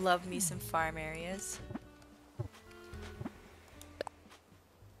 Love me some farm areas.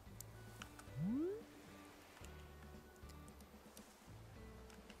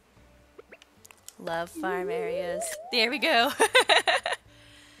 Love farm areas. There we go.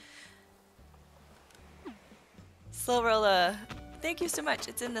 Slowrolla, thank you so much.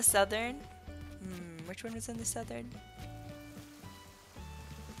 It's in the southern. Which one was in the southern?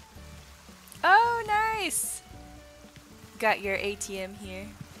 Oh, nice. Got your ATM here.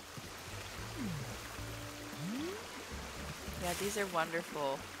 Yeah, these are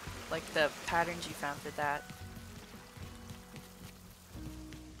wonderful. Like the patterns you found for that.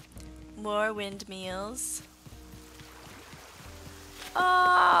 More windmills.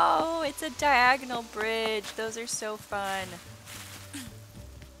 Oh, it's a diagonal bridge. Those are so fun.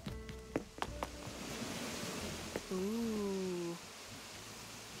 Ooh.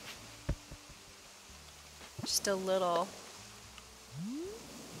 Just a little.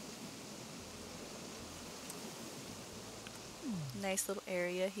 Nice little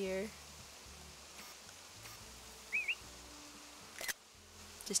area here.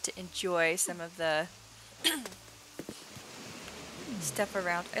 Just to enjoy some of the stuff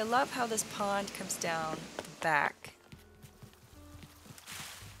around. I love how this pond comes down the back.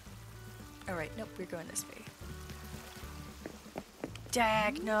 Alright, nope, we're going this way.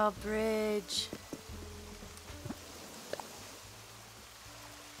 Diagonal bridge.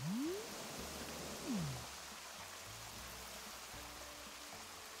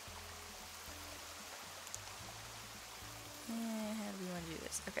 How do we want to do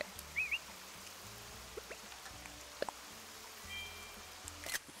this? Okay.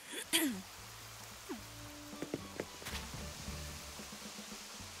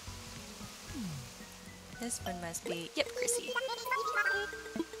 This one must be, yep, Chrissy.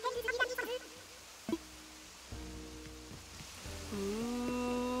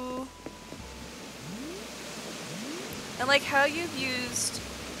 Ooh. And like how you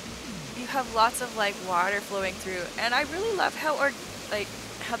have lots of like water flowing through, and I really love how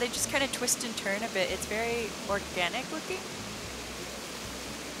how they just kind of twist and turn a bit. It's very organic looking.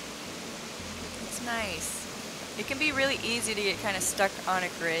 It's nice. It can be really easy to get kind of stuck on a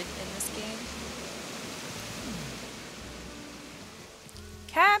grid in this game.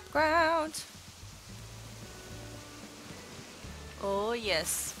 Campground. Oh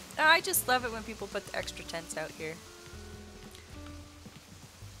yes. I just love it when people put the extra tents out here.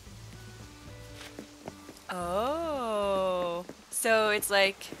 Oh. So it's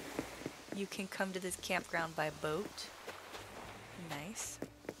like you can come to this campground by boat. Nice.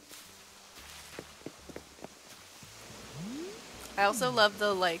 I also love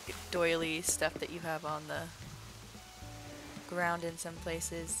the like doily stuff that you have on the ground in some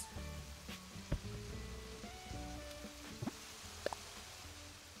places.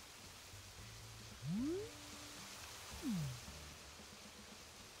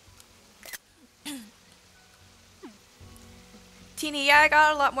 Teeny, yeah, I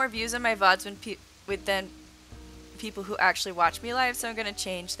got a lot more views on my VODs than people who actually watch me live, so I'm gonna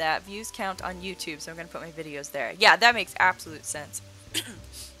change that. Views count on YouTube, so I'm gonna put my videos there. Yeah, that makes absolute sense.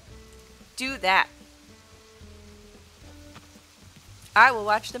 Do that. I will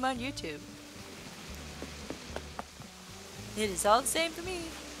watch them on YouTube. It is all the same for me.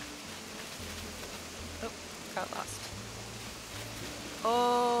 Oh, got lost.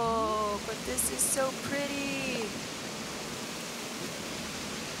 Oh, but this is so pretty.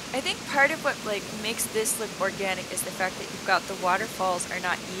 I think part of what like makes this look organic is the fact that you've got the waterfalls are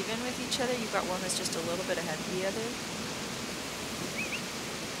not even with each other. You've got one that's just a little bit ahead of the other.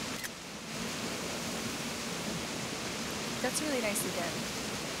 That's really nicely done.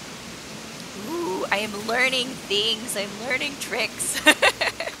 Ooh, I am learning things. I'm learning tricks.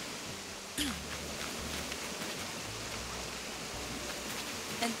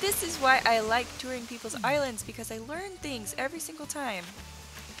 And this is why I like touring people's islands, because I learn things every single time.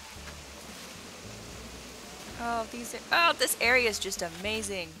 Oh, this area is just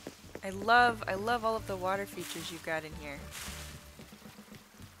amazing. I love all of the water features you've got in here.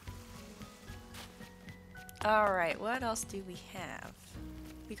 Alright, what else do we have?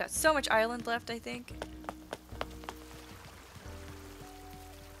 We got so much island left, I think.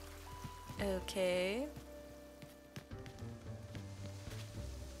 Okay.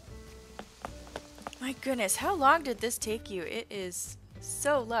 My goodness, how long did this take you? It is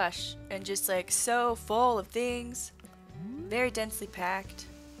so lush and just like so full of things. Very densely packed.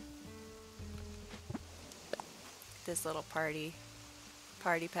 This little party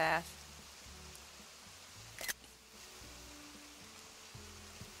path.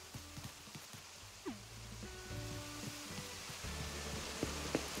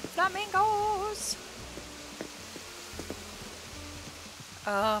 Flamingos!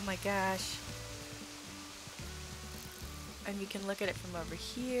 Oh my gosh. And we can look at it from over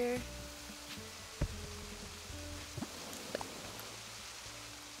here.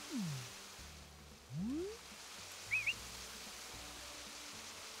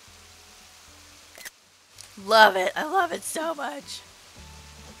 Love it. I love it so much.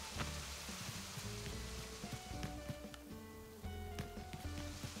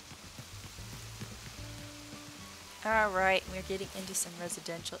 Alright, we're getting into some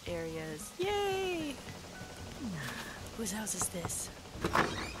residential areas. Yay! Whose house is this?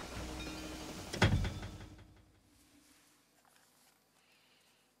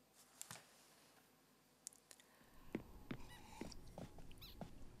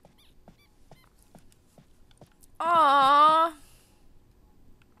 Aww!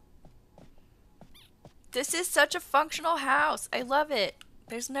 This is such a functional house. I love it.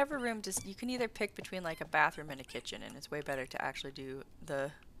 There's never room to... You can either pick between like a bathroom and a kitchen, and it's way better to actually do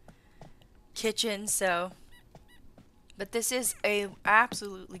the kitchen, so... But this is a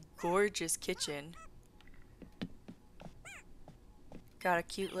absolutely gorgeous kitchen. Got a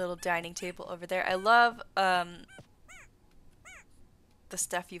cute little dining table over there. I love the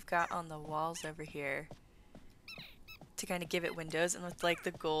stuff you've got on the walls over here to kind of give it windows, and with like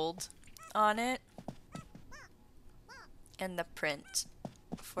the gold on it. And the print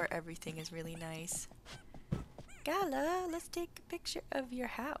for everything is really nice. Gala, let's take a picture of your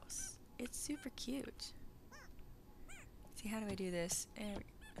house. It's super cute. See, how do I do this? There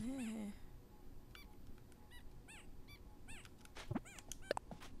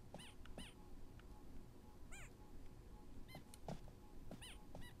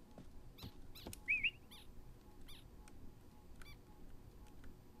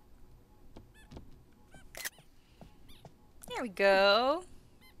we go.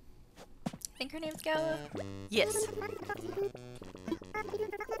 I think her name's Gala. Yes.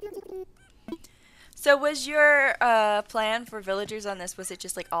 So was your plan for villagers on this, was it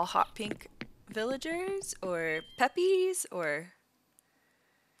just like all hot pink villagers or peppies, or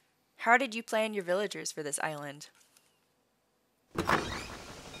how did you plan your villagers for this island?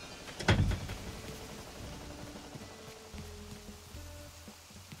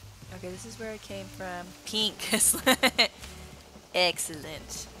 Okay, this is where I came from. Pink.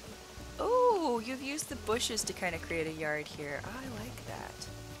 Excellent. Oh, you've used the bushes to kind of create a yard here. I like that.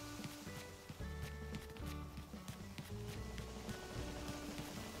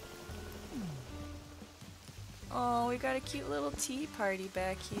 Oh, we got a cute little tea party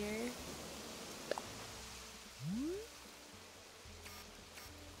back here.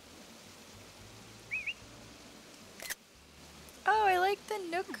 Oh, I like the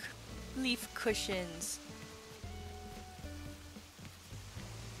Nook leaf cushions.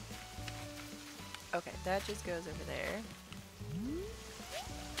 Okay, that just goes over there.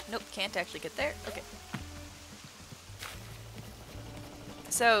 Nope, can't actually get there. Okay.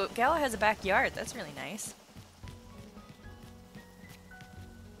 So, Gala has a backyard. That's really nice.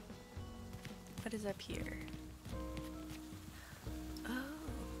 What is up here? Oh,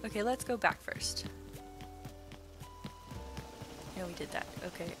 okay, let's go back first. No, we did that.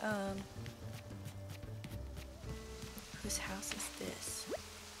 Okay, whose house is this?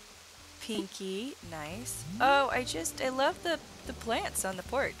 Pinky, nice. Oh, I love the plants on the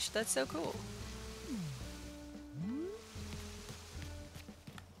porch. That's so cool.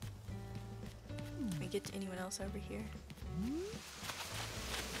 Can we get to anyone else over here?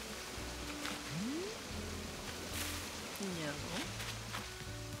 No.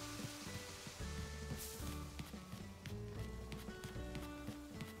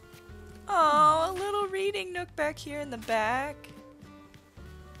 Oh, a little reading nook back here in the back.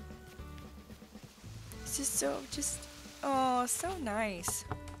 It's just so, oh, so nice.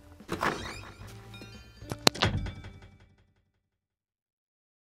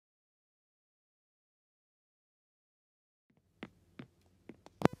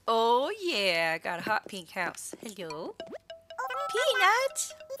 Oh yeah, got a hot pink house. Hello?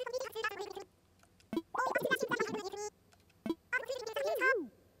 Peanut!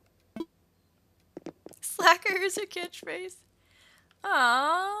 Slacker is a catchphrase.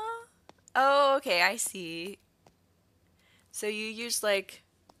 Aww. Oh, okay, I see. So you use like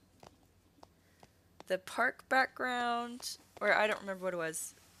the park background, or I don't remember what it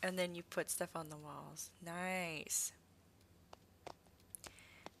was, and then you put stuff on the walls. Nice.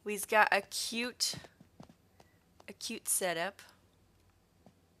 We've got a cute setup.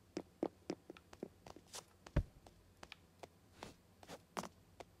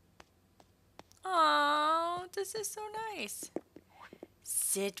 Aww, this is so nice.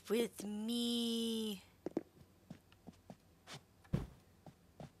 Sit with me.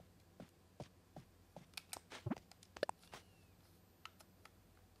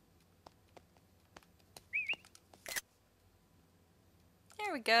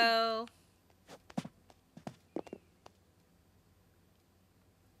 There we go.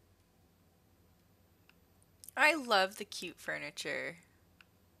 I love the cute furniture.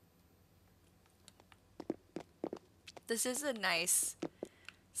 This is a nice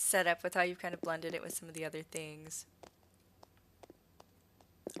setup with how you've kind of blended it with some of the other things.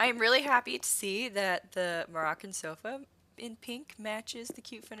 I'm really happy to see that the Moroccan sofa in pink matches the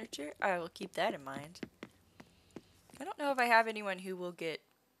cute furniture. I will keep that in mind. I don't know if I have anyone who will get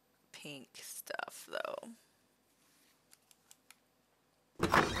pink stuff though.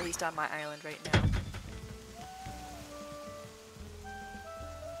 At least on my island right now.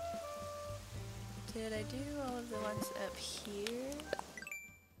 Did I do all of the ones up here?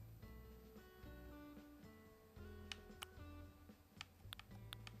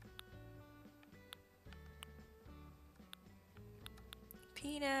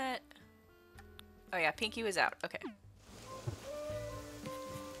 Peanut. Oh yeah, Pinky was out. Okay.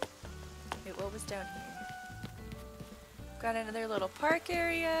 Wait, what was down here? Got another little park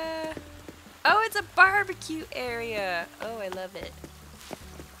area. Oh, it's a barbecue area. Oh, I love it.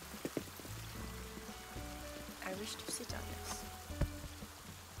 I wish to sit on this.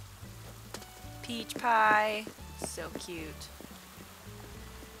 Peach pie. So cute.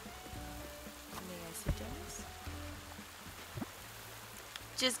 May I sit on this?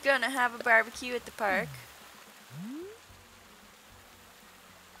 Just gonna have a barbecue at the park.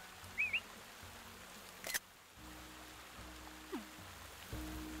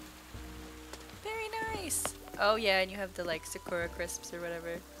 Very nice. Oh yeah, and you have the like Sakura crisps or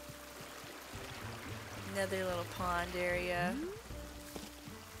whatever. Another little pond area.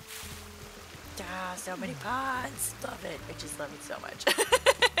 Ah, so many ponds. Love it. I just love it so much.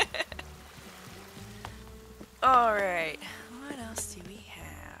 Alright. What else do we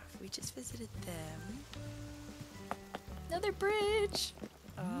have? We just visited them. Another bridge.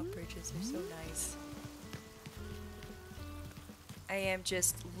 Oh, bridges are so nice. I am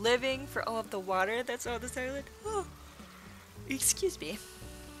just living for all of the water that's on this island. Oh, excuse me.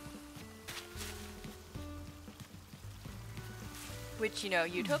 Which, you know,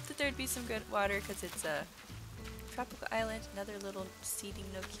 you'd hope that there'd be some good water because it's a tropical island. Another little seating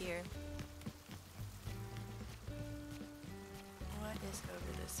nook here. What is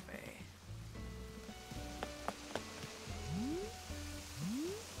over this way?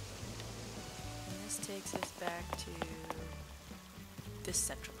 And this takes us back to this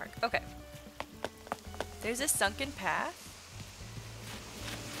central park. Okay. There's a sunken path.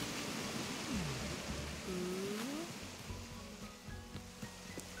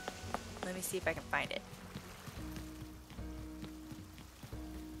 Let me see if I can find it.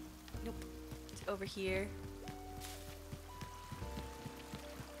 Nope. It's over here.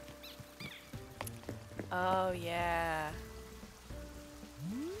 Oh, yeah.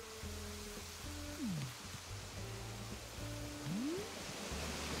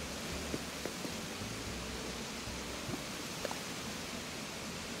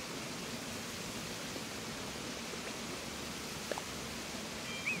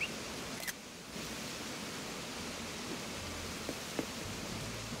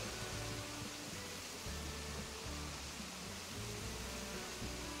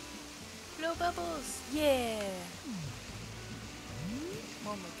 Blow bubbles! Yeah!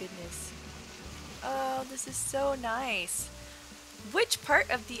 Oh my goodness. Oh, this is so nice. Which part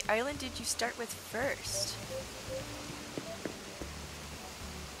of the island did you start with first?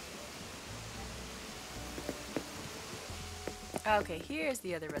 Okay, here's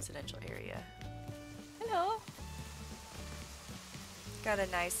the other residential area. Hello! Got a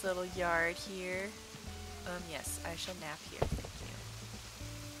nice little yard here. Yes, I shall nap here. Thank you.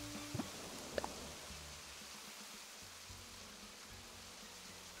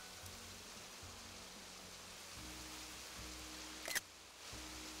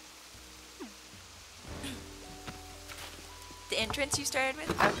 The entrance you started with?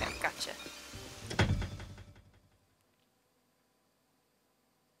 Okay, gotcha.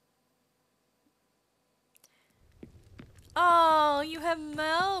 Oh, you have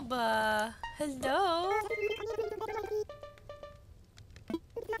Melba. Hello.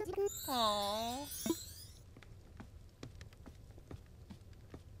 Aww.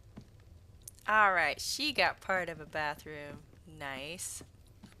 Alright, she got part of a bathroom. Nice.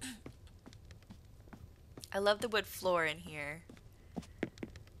 I love the wood floor in here.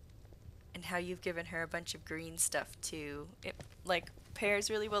 And how you've given her a bunch of green stuff too. It like pairs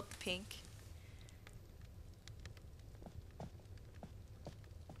really well with the pink.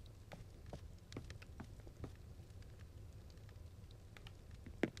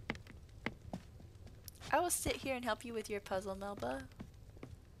 I will sit here and help you with your puzzle, Melba.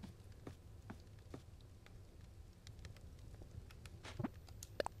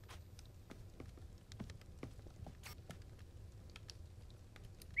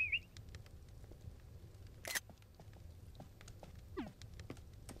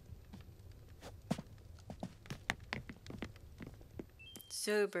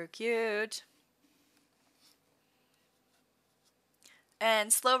 Super cute.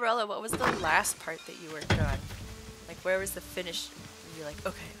 And Slowrella, what was the last part that you worked on? Like, where was the finish? You're like,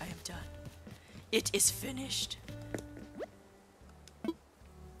 okay, I am done. It is finished.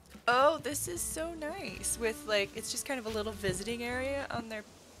 Oh, this is so nice. With like, it's just kind of a little visiting area on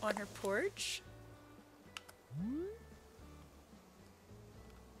her porch.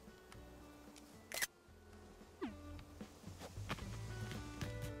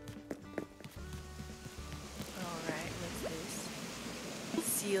 Alright, what's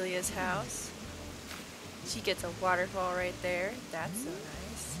this? Celia's house. She gets a waterfall right there. That's so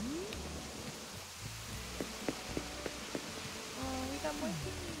nice. Oh, we got more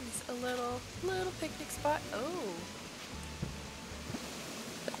things. A little picnic spot. Oh.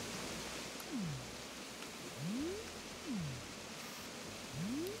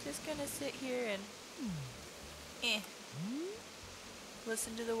 Just gonna sit here and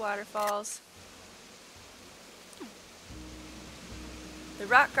listen to the waterfalls. The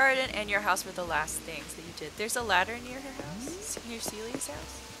rock garden and your house were the last things that you did. There's a ladder near her house? Near Celia's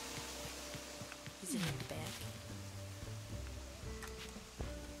house? He's in the back.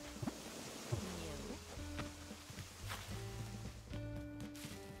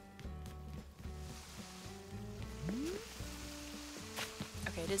 No.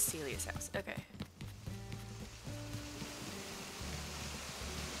 Okay, it is Celia's house. Okay.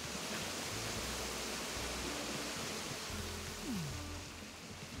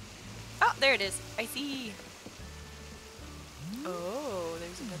 Oh, there it is. I see. Oh,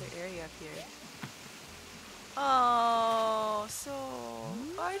 there's another area up here. Oh, so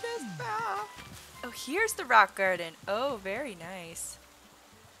I just found. Oh, here's the rock garden. Oh, very nice.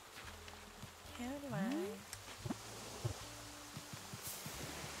 How do I?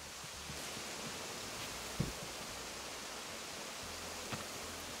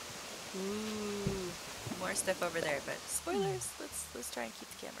 Ooh, more stuff over there, but spoilers. Let's try and keep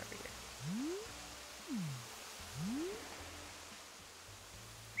the camera over here.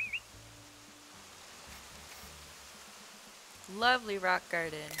 Lovely rock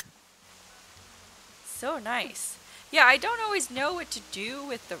garden. So nice. Yeah, I don't always know what to do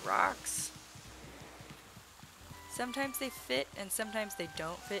with the rocks. Sometimes they fit and sometimes they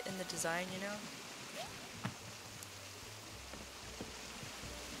don't fit in the design, you know?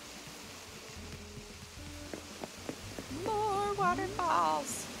 More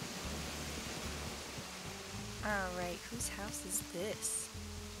waterfalls. Alright, whose house is this?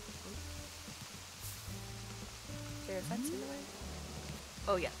 Is there a fence in the way?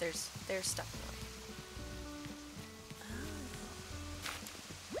 Oh yeah, there's stuff in the way.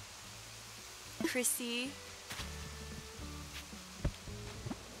 Oh. Chrissy.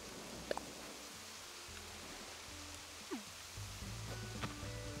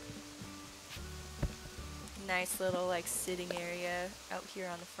 Nice little like sitting area out here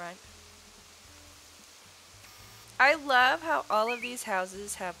on the front. I love how all of these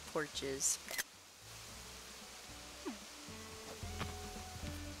houses have porches.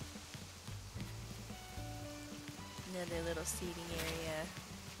 Another little seating area.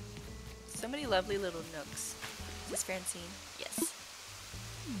 So many lovely little nooks. Is this Francine? Yes.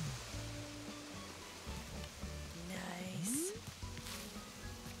 Nice.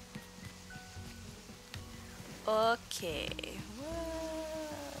 Okay.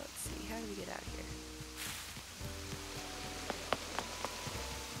 Well, let's see. How do we get out of here?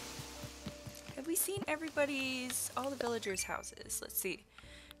 Have we seen everybody's, all the villagers' houses? Let's see.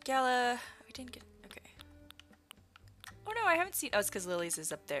 Gala, we didn't get, okay. Oh no, I haven't seen, oh, it's because Lily's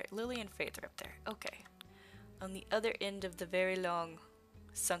is up there. Lily and Faith are up there. Okay. On the other end of the very long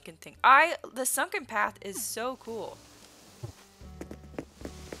sunken thing. The sunken path is so cool.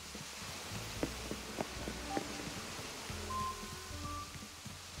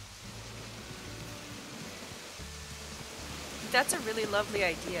 That's a really lovely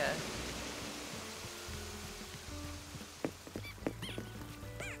idea.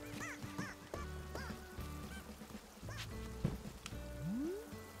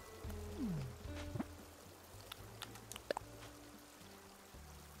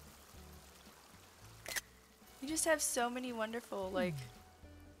 You just have so many wonderful, like,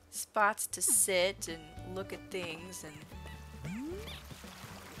 spots to sit and look at things and...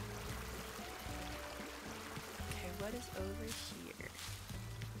 Okay, what is over here?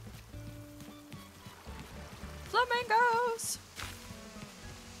 Flamingos!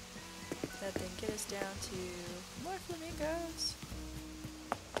 That then get us down to more flamingos.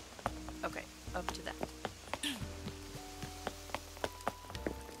 Okay, up to that.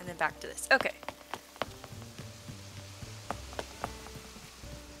 And then back to this. Okay.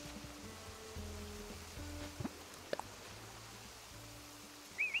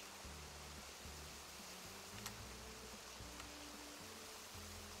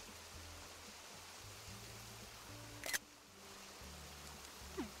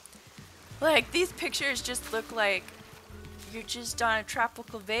 Like, these pictures just look like you're just on a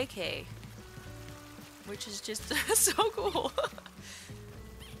tropical vacay. Which is just so cool.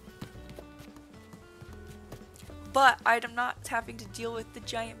 But I'm not having to deal with the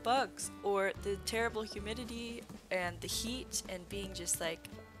giant bugs or the terrible humidity and the heat and being just like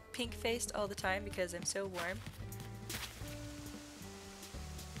pink-faced all the time because I'm so warm.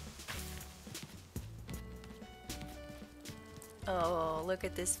 Oh, look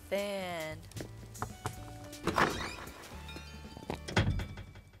at this fan.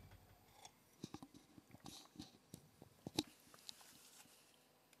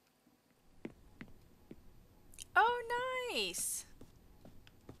 Oh, nice.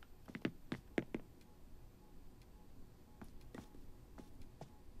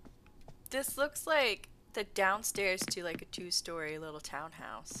 This looks like the downstairs to like a 2-story little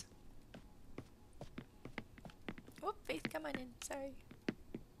townhouse. Oh, Faith, come on in. Sorry.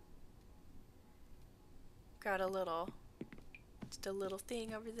 Got a little, just a little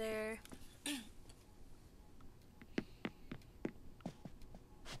thing over there.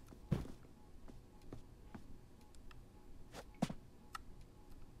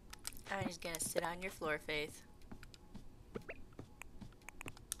 I'm just gonna sit on your floor, Faith.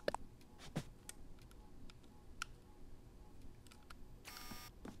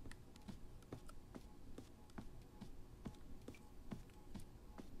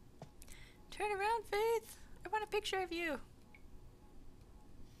 Turn around, Faith. I want a picture of you.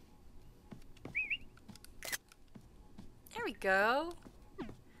 There we go.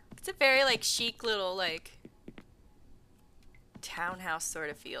 It's a very like chic little like townhouse sort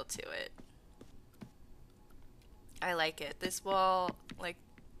of feel to it. I like it. This wall, like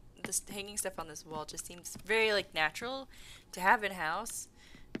this hanging stuff on this wall just seems very like natural to have in house.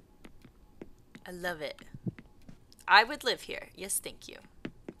 I love it. I would live here. Yes, thank you.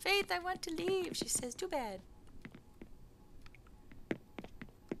 Faith, I want to leave. She says, too bad.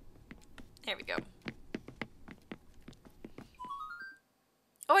 There we go.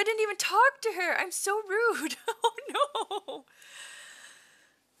 Oh, I didn't even talk to her. I'm so rude. Oh,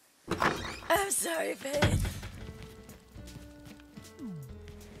 no. I'm sorry, Faith.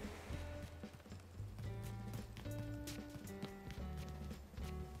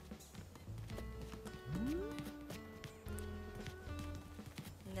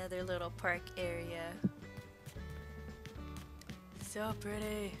 Another little park area. So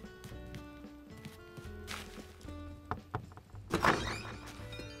pretty.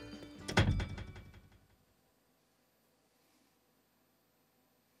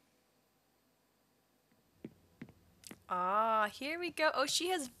 Ah, here we go. Oh, she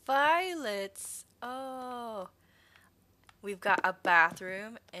has violets. Oh. We've got a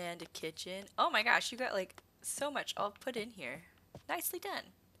bathroom and a kitchen. Oh my gosh, you got like so much all put in here. Nicely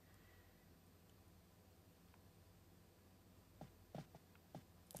done.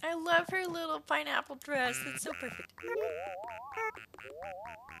 I love her little pineapple dress. It's so perfect.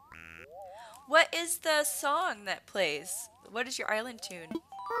 What is the song that plays? What is your island tune?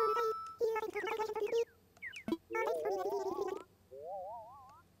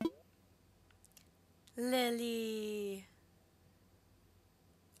 Lily.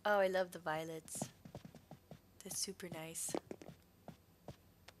 Oh, I love the violets. They're super nice.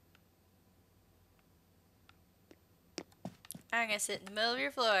 I'm gonna sit in the middle of your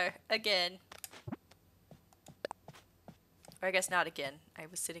floor again. Or I guess not again. I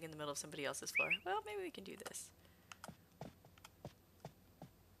was sitting in the middle of somebody else's floor. Well, maybe we can do this.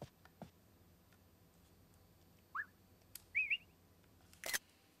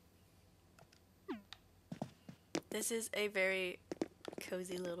 This is a very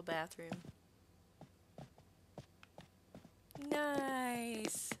cozy little bathroom.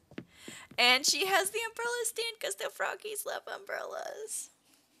 Nice. And she has the umbrella stand because the froggies love umbrellas.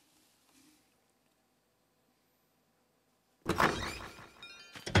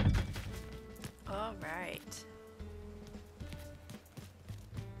 All right.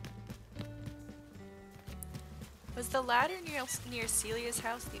 Was the ladder near Celia's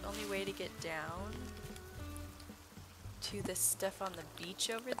house the only way to get down to the stuff on the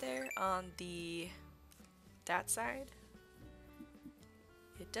beach over there on that side?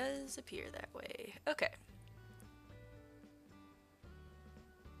 It does appear that way. Okay.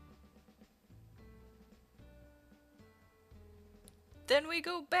 Then we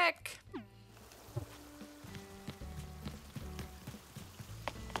go back.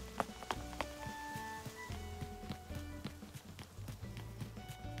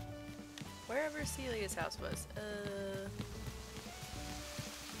 Wherever Celia's house was.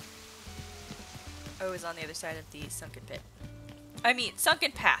 Oh, it was on the other side of the sunken pit. I mean,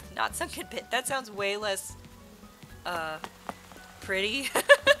 sunken path, not sunken pit. That sounds way less, pretty.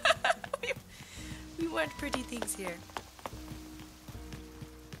 we want pretty things here.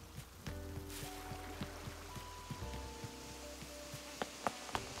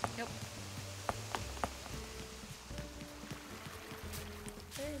 Nope.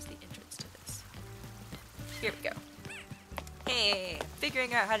 Where is the entrance to this? Here we go. Hey,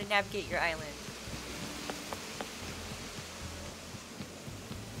 figuring out how to navigate your island.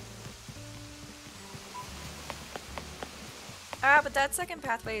 Ah, but that second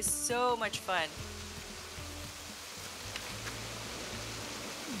pathway is so much fun.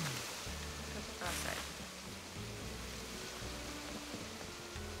 Oh, sorry.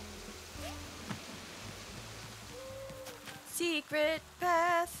 Secret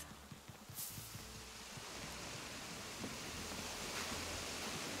path.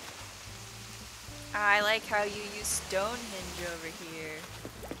 I like how you use Stonehenge over here.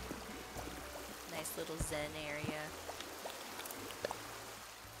 Nice little zen area.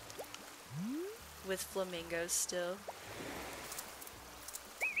 With flamingos still.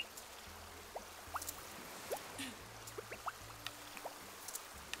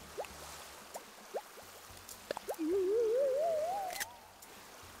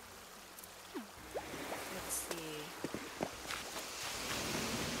 Let's see.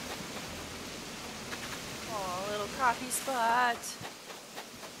 Oh, little coffee spot.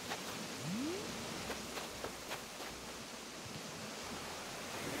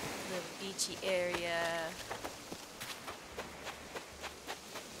 Little beachy area.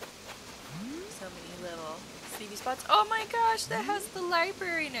 So many little sleepy spots. Oh my gosh, that has the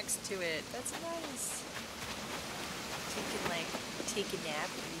library next to it. That's nice. So you can like take a nap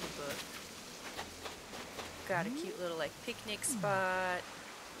and read a book. Got a cute little like picnic spot.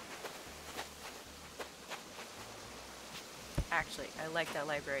 Actually, I like that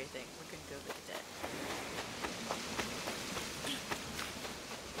library thing. We're gonna go look at that.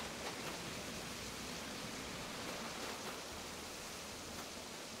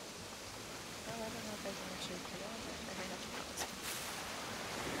 Oh, I don't know if I can actually get on there. I might have to go this way.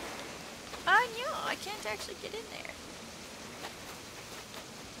 No, I can't actually get in there.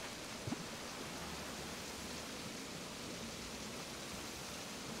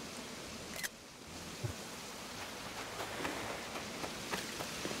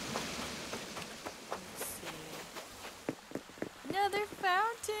 Another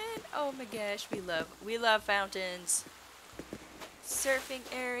fountain! Oh my gosh, we love fountains. Surfing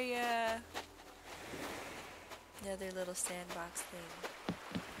area. Another little sandbox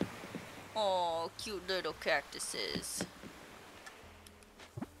thing. Oh, cute little cactuses.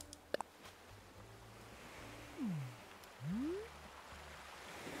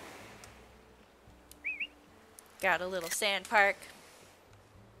 Got a little sand park.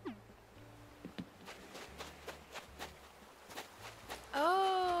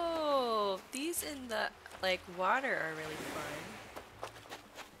 Oh, these in the like water are really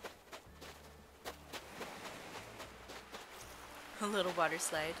fun. A little water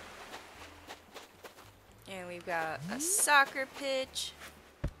slide. And we've got a soccer pitch.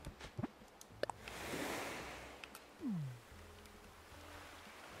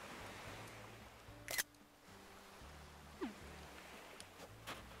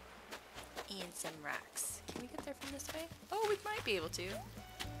 And some rocks. Can we get there from this way? Oh, we might be able to.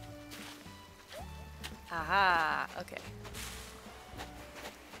 Haha, okay.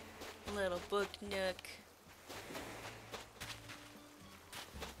 Little book nook.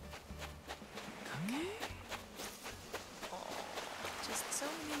 Okay. Oh, just so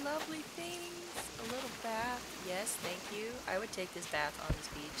many lovely things. A little bath. Yes, thank you. I would take this bath on this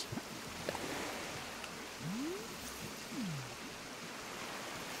beach.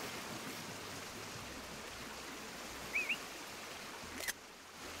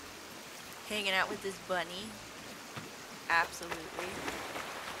 Hanging out with this bunny. Absolutely.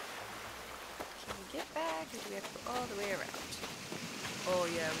 Can we get back or do we have to go all the way around? Oh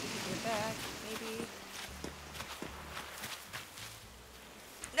yeah, we can get back, maybe.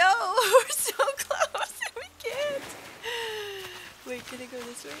 No! We're so close! We can't! Wait, can I go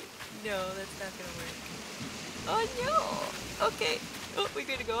this way? No, that's not gonna work. Oh no! Okay. Oh, we're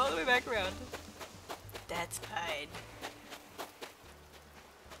gonna go all the way back around. That's fine.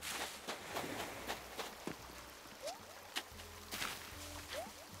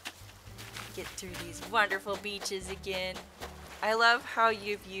 Get through these wonderful beaches again. I love how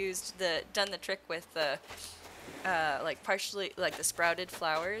you've done the trick with the like partially like the sprouted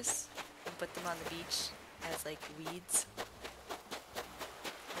flowers and put them on the beach as like weeds.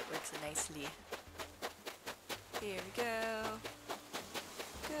 It works nicely. Here we go.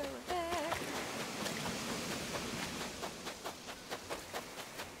 Going back.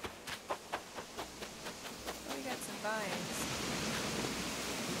 Oh, we got some vines.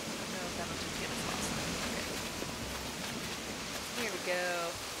 No, that'll just get us lost. Okay. Here we go.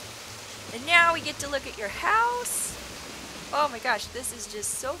 And now we get to look at your house. Oh my gosh, this is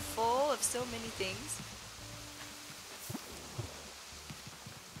just so full of so many things.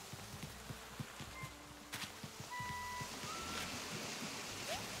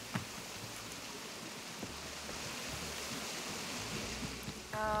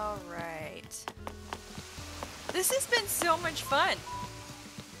 All right. This has been so much fun.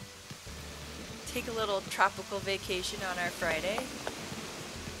 Take a little tropical vacation on our Friday.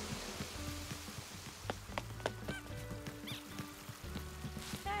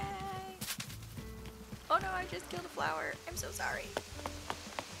 Hey. Oh no, I just killed a flower. I'm so sorry.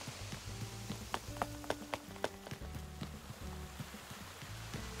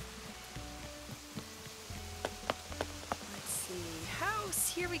 Let's see. House,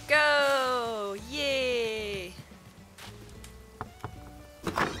 here we go. Yay.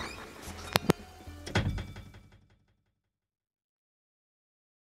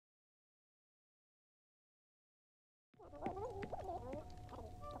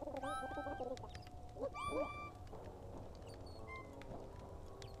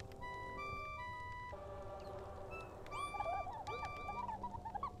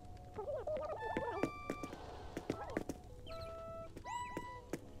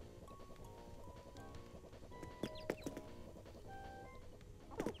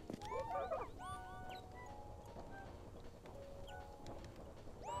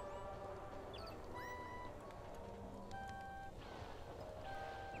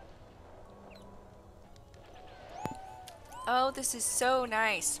 Oh, this is so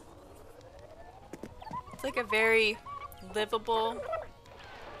nice. It's like a very livable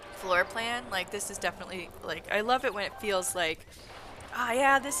floor plan. Like, this is definitely, like, I love it when it feels like, ah,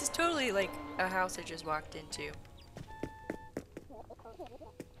 yeah, this is totally like a house I just walked into.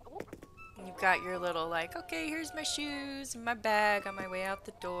 And you've got your little, like, okay, here's my shoes and my bag on my way out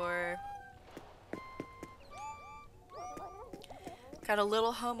the door. Got a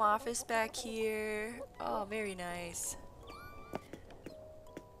little home office back here. Oh, very nice.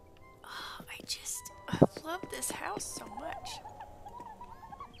 I love this house so much.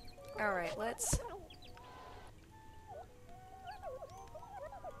 Alright, let's...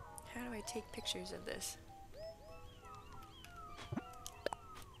 How do I take pictures of this?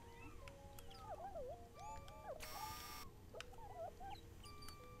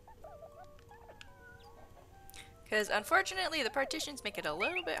 Because unfortunately the partitions make it a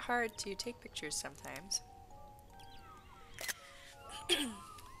little bit hard to take pictures sometimes.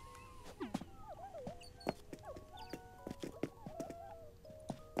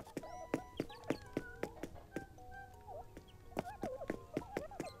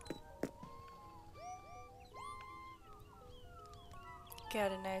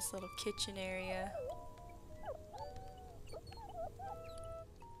 Got a nice little kitchen area.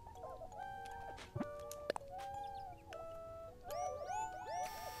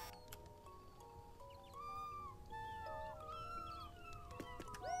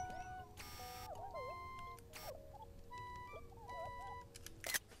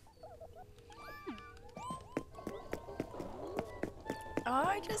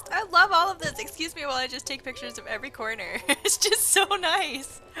 I love all of this. Excuse me while I just take pictures of every corner. It's just so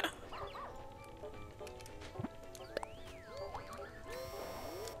nice.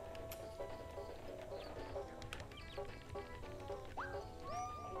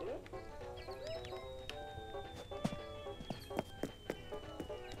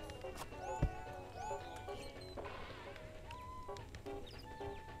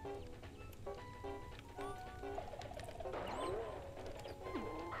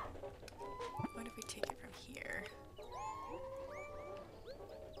 What if we take it from here?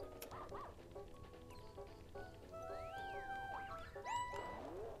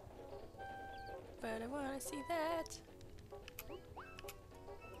 But I want to see that.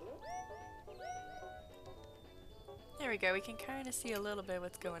 There we go. We can kind of see a little bit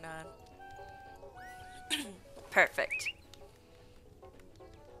what's going on. Perfect.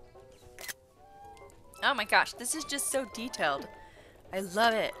 Oh my gosh, this is just so detailed. I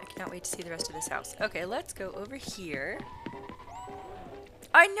love it. I cannot wait to see the rest of this house. Okay, let's go over here.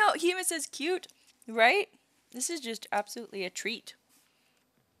 I know, Hema says cute, right? This is just absolutely a treat.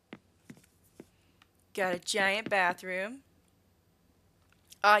 Got a giant bathroom.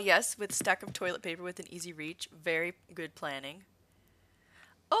 Ah, yes, with a stack of toilet paper with an easy reach. Very good planning.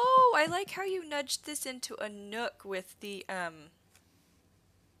 Oh, I like how you nudged this into a nook with the,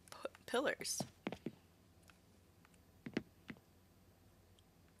 pillars.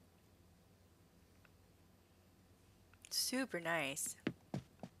 Super nice.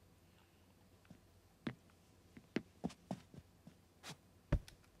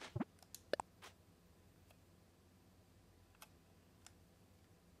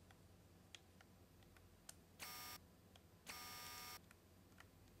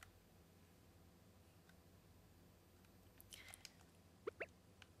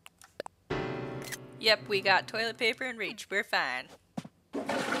 Yep, we got toilet paper and reach. We're fine.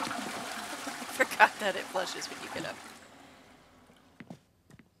 Forgot that it flushes when you get up.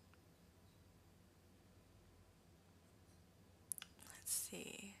 Let's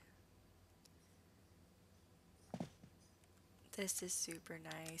see. This is super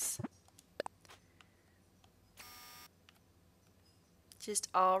nice. Just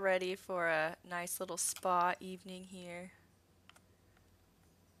all ready for a nice little spa evening here.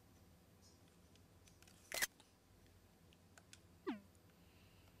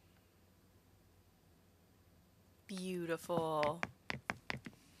 Beautiful.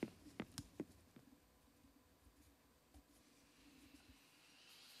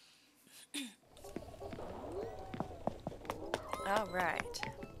 All right.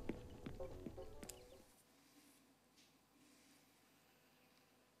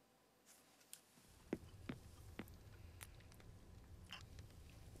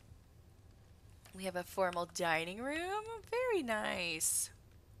 We have a formal dining room. Very nice.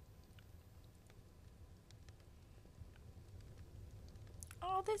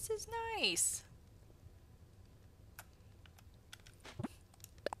 Oh, this is nice.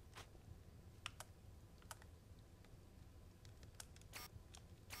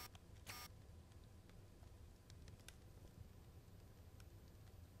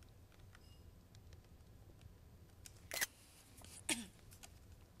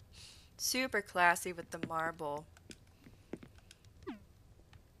 Super classy with the marble.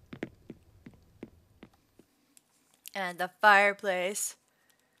 And the fireplace.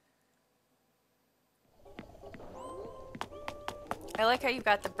 I like how you've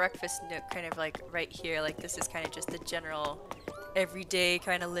got the breakfast nook kind of like right here. Like this is kind of just the general everyday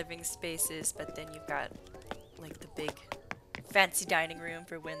kind of living spaces, but then you've got like the big fancy dining room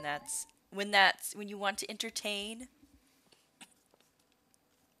for when you want to entertain.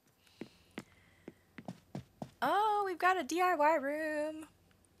 Oh, we've got a DIY room.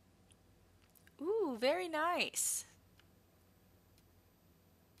 Ooh, very nice.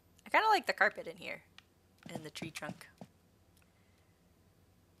 I kind of like the carpet in here and the tree trunk.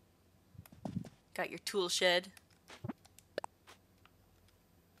 Got your tool shed.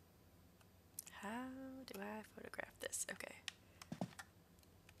 How do I photograph this? Okay.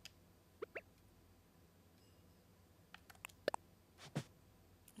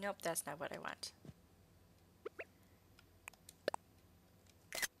 Nope, that's not what I want.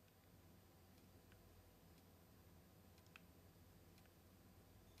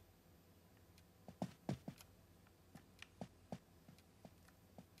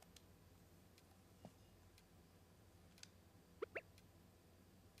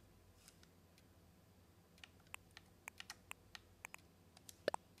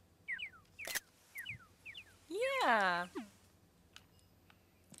 Yeah.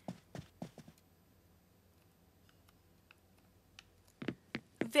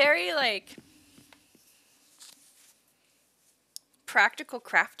 Very like practical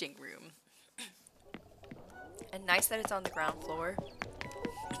crafting room. And nice that it's on the ground floor.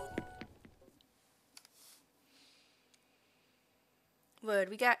 What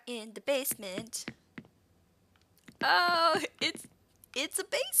we got in the basement? Oh, it's a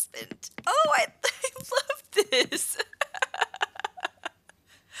basement. Oh, I love this.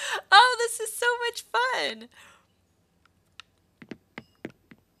 Oh, this is so much fun.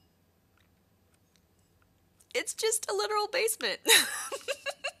 It's just a literal basement.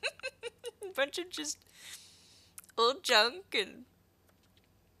 A bunch of just old junk and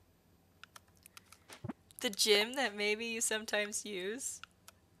the gym that maybe you sometimes use.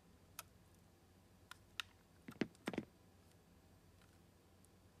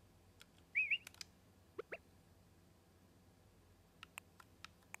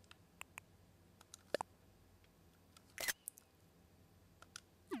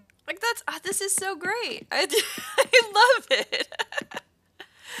 Like this is so great. I love it.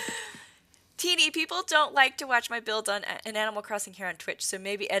 Teeny, people don't like to watch my builds on an Animal Crossing here on Twitch, so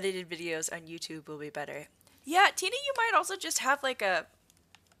maybe edited videos on YouTube will be better. Yeah, Teeny, you might also just have like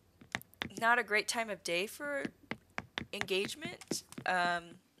not a great time of day for engagement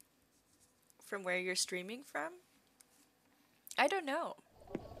from where you're streaming from. I don't know.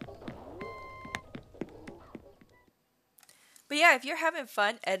 But yeah, if you're having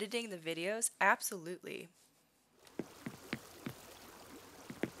fun editing the videos, absolutely.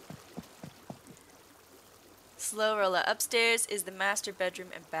 Slow roller. Upstairs is the master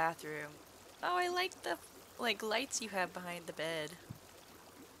bedroom and bathroom. Oh, I like the lights you have behind the bed.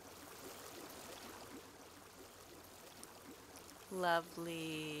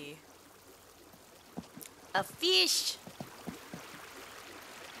 Lovely. A fish!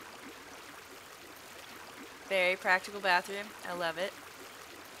 Very practical bathroom. I love it.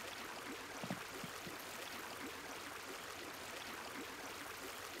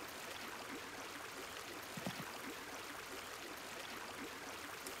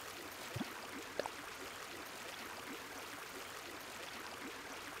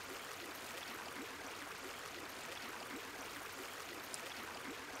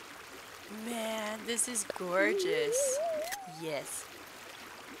 Man, this is gorgeous. Yes.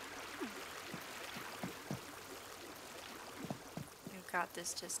 We've got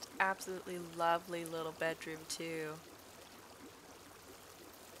this just absolutely lovely little bedroom too.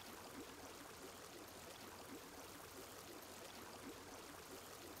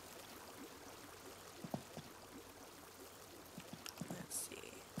 Let's see.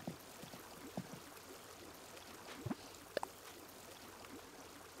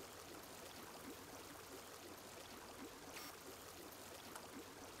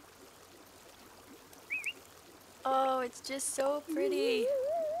 Oh, it's just so pretty.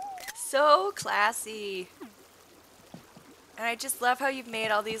 So classy. And I just love how you've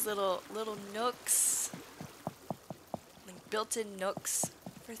made all these little nooks. Like built-in nooks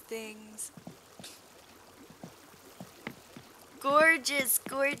for things. Gorgeous,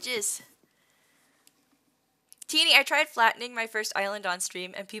 gorgeous. Teeny, I tried flattening my first island on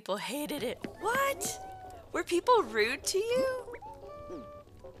stream and people hated it. What? Were people rude to you?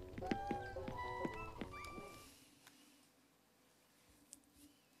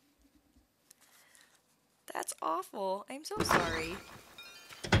 That's awful. I'm so sorry.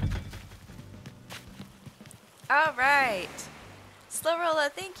 Alright.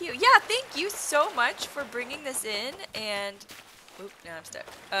 Slowrolla, thank you. Yeah, thank you so much for bringing this in and... Oop, now I'm stuck.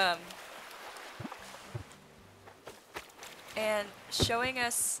 And showing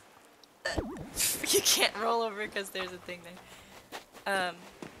us... you can't roll over because there's a thing there.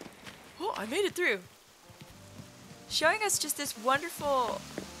 Oh, I made it through. Showing us just this wonderful...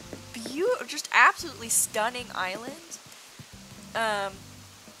 just absolutely stunning island.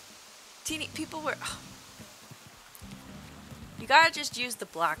 Teeny, people were... Oh. You gotta just use the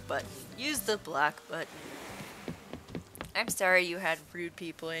block button. Use the block button. I'm sorry you had rude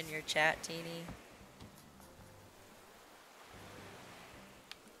people in your chat, Teeny.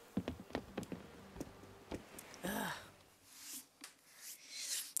 Ugh.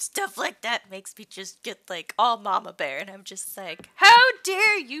 Stuff like that makes me just get like all mama bear, and I'm just like, how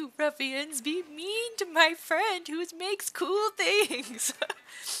dare you ruffians be mean to my friend who makes cool things.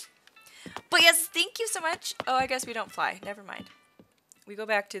 But yes, thank you so much. Oh, I guess we don't fly. Never mind. We go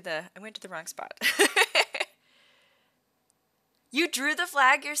back to the... I went to the wrong spot. You drew the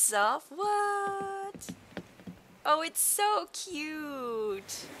flag yourself? What? Oh, it's so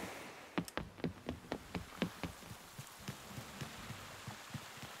cute.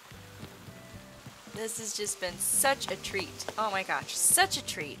 This has just been such a treat. Oh my gosh, such a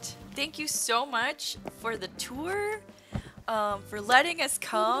treat. Thank you so much for the tour. For letting us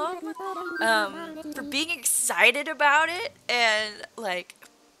come, for being excited about it, and like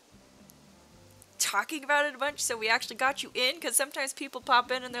talking about it a bunch. So we actually got you in, because sometimes people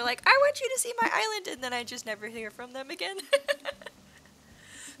pop in and they're like, I want you to see my island, and then I just never hear from them again.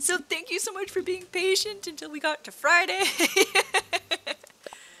 So thank you so much for being patient until we got to Friday.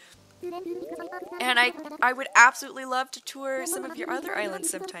 And I would absolutely love to tour some of your other islands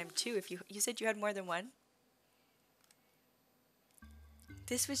sometime too. If you said you had more than one.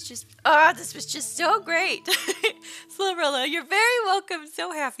 This was just so great. Slurella, you're very welcome.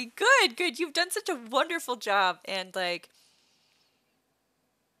 So happy. Good, good. You've done such a wonderful job. And like,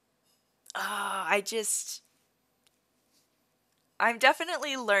 I'm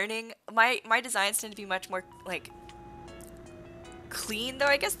definitely learning. My designs tend to be much more like clean, though.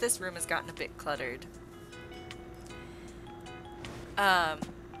 I guess this room has gotten a bit cluttered. Or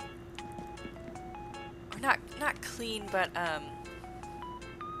not clean, but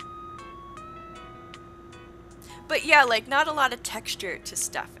yeah, like not a lot of texture to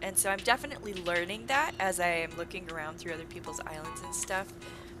stuff, and so I'm definitely learning that as I am looking around through other people's islands and stuff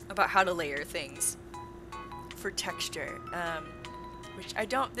about how to layer things for texture. Which I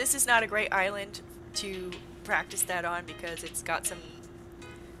don't. This is not a great island to practice that on because it's got some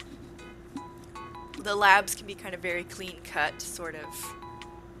The labs can be kind of very clean cut, sort of.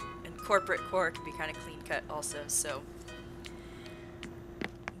 And corporate core can be kind of clean cut also, so.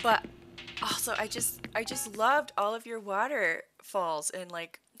 But also I just loved all of your waterfalls and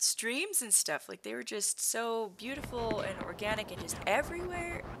like streams and stuff. Like they were just so beautiful and organic and just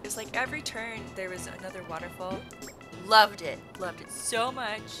everywhere. It was like every turn there was another waterfall. Loved it. Loved it so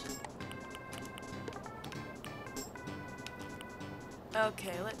much.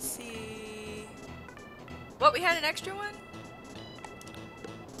 Okay, let's see. What, we had an extra one?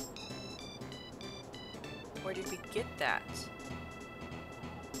 Where did we get that?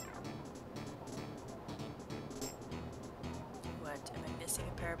 What? Am I missing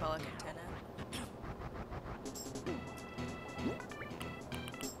a parabolic antenna?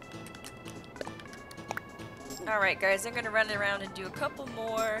 Alright guys, I'm gonna run around and do a couple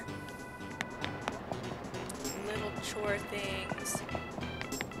more little chore things.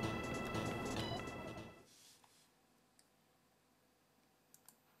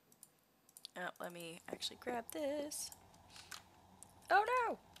 Oh, let me actually grab this. Oh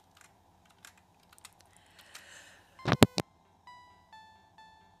no!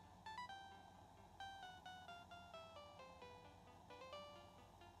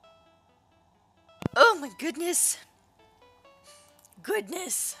 Oh my goodness!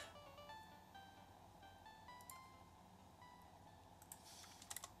 Goodness!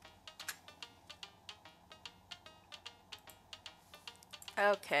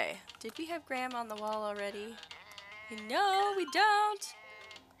 Okay, did we have Graham on the wall already? No, we don't!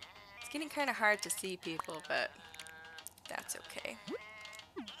 It's getting kind of hard to see people, but that's okay.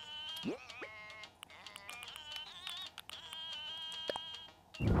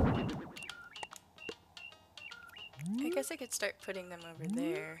 I guess I could start putting them over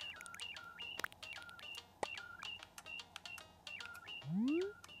there.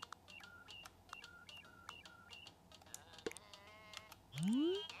 Put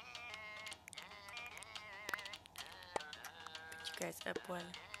you guys up one.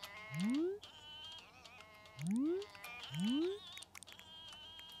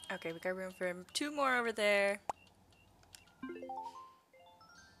 Okay, we got room for two more over there.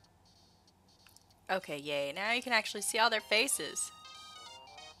 Okay, yay. Now you can actually see all their faces.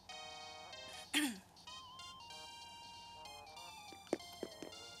 Okay,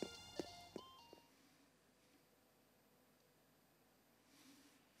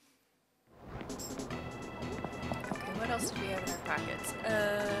 what else do we have in our pockets?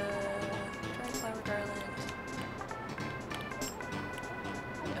 Dry flower garland.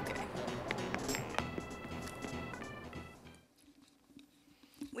 Okay.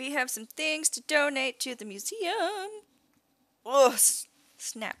 We have some things to donate to the museum. Oh,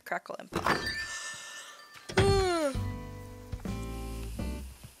 snap, crackle, and pop.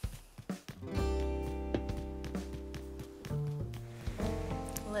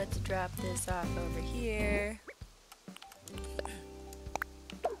 Let's drop this off over here.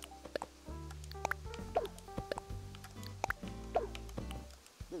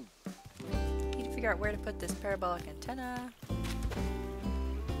 Need to figure out where to put this parabolic antenna.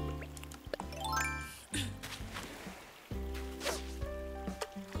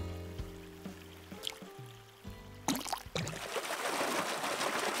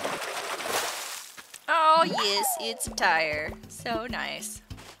 Oh yes, it's a tire. So nice.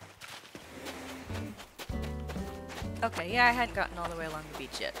 Okay, yeah, I hadn't gotten all the way along the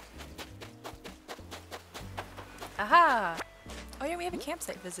beach yet. Aha! Oh yeah, we have a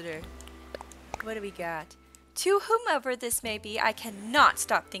campsite visitor. What do we got? To whomever this may be, I cannot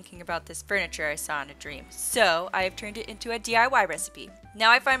stop thinking about this furniture I saw in a dream. So, I have turned it into a DIY recipe.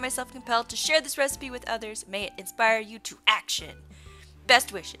 Now I find myself compelled to share this recipe with others. May it inspire you to action.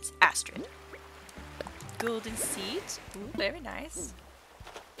 Best wishes, Astrid. Golden seat. Ooh, very nice.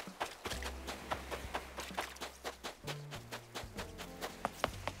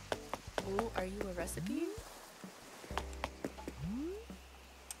 Ooh, are you a recipe?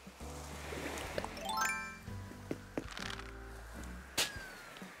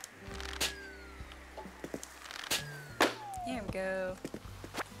 There we go.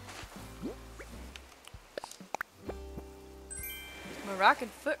 Moroccan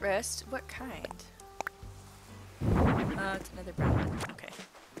footrest? What kind? Oh, it's another brown one. Okay.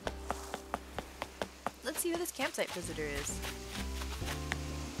 Let's see who this campsite visitor is.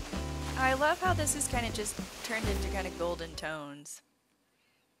 I love how this is kind of just turned into kind of golden tones.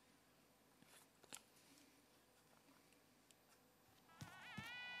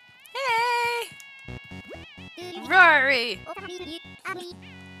 Hey! Rory!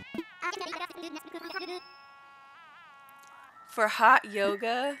 For hot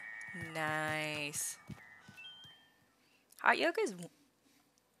yoga? Nice. Hot yoga is...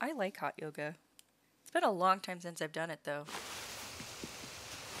 I like hot yoga. It's been a long time since I've done it, though.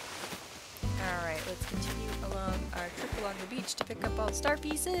 Alright, let's continue along our trip along the beach to pick up all the star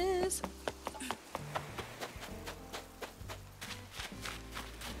pieces.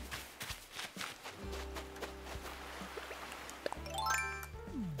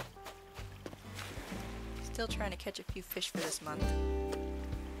 Still trying to catch a few fish for this month.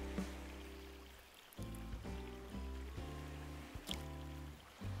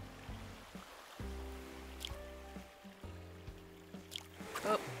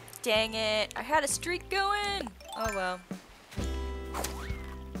 Oh, dang it. I had a streak going. Oh well.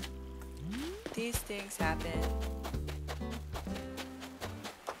 These things happen.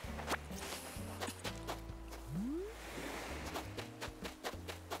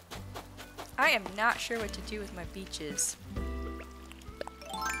 I am not sure what to do with my beaches.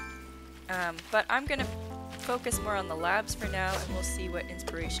 But I'm gonna focus more on the labs for now, and we'll see what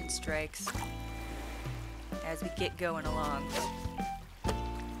inspiration strikes as we get going along.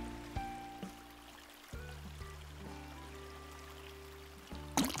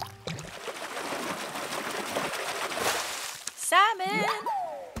 Salmon!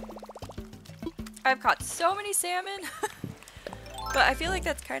 I've caught so many salmon! But I feel like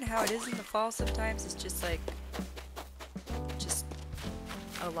that's kind of how it is in the fall sometimes. It's just like, just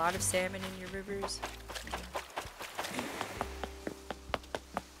a lot of salmon in your rivers.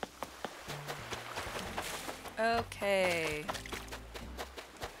 Okay.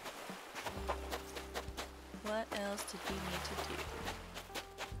 What else did we need to do?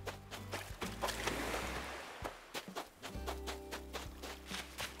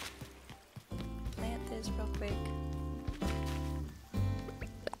 Plant this real quick.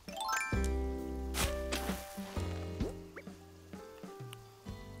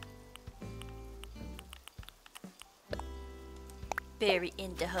 Bury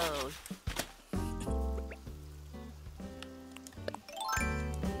in the hole.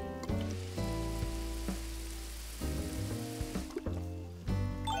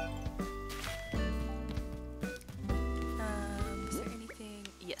 Is there anything?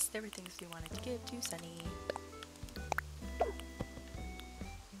 Yes, there were things we wanted to give to Sunny.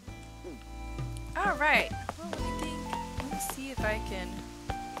 Alright. Well, let me see if I can...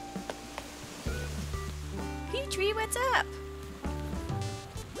 Petrie, what's up?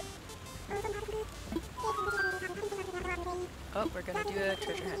 Oh, we're gonna do a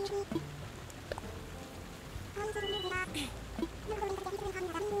treasure hunt.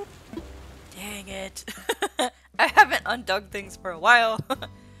 Dang it. I haven't undug things for a while.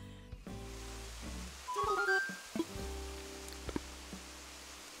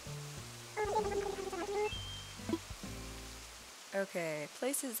 Okay,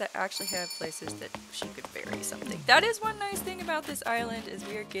 places that actually have places that she could bury something. That is one nice thing about this island, is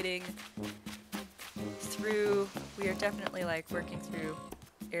we are getting through, we are definitely like working through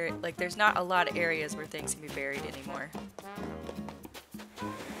area, like there's not a lot of areas where things can be buried anymore.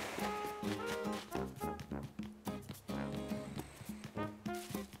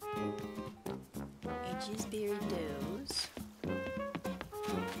 I just buried those.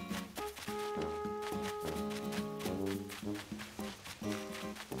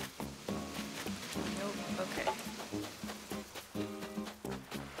 Nope, okay.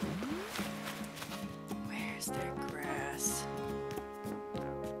 Where's their grass?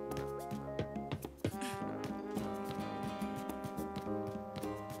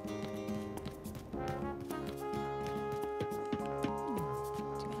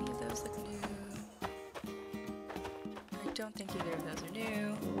 Do any of those look new? I don't think either of those are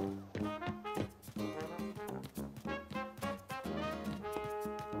new.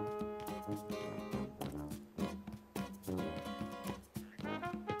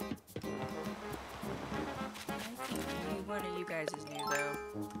 One of you guys is new though.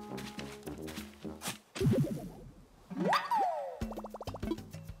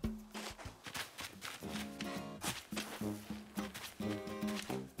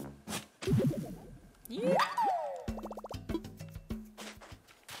 Yeah.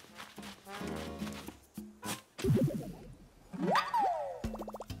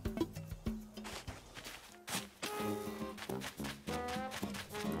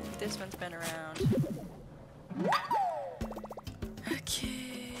 This one's been around.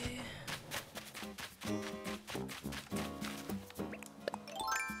 Okay.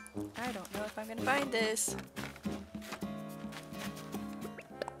 I don't know if I'm gonna find this.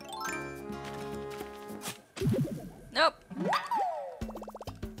 Nope.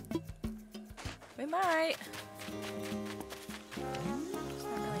 We might. There's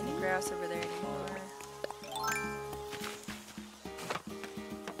not really grass over there anymore.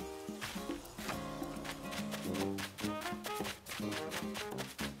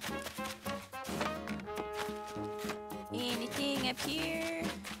 Anything up here?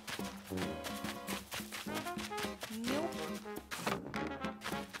 Nope.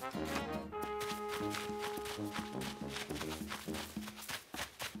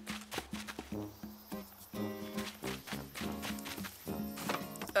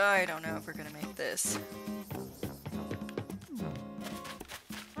 I don't know if we're gonna make this.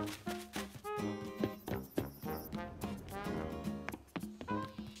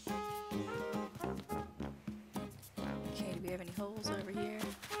 Okay, do we have any holes over here?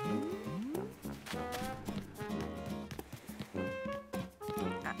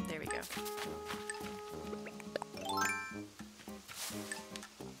 Ah, there we go.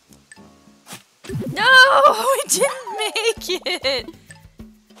 No! We didn't make it!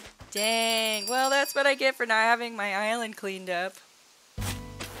 Dang, well that's what I get for not having my island cleaned up.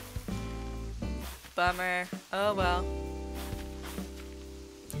 Bummer. Oh well.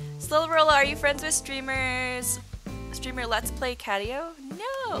 Slowrolla, are you friends with streamer Let's Play Catio?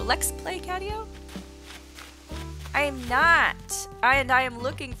 No, Let's Play Catio? I am not. I am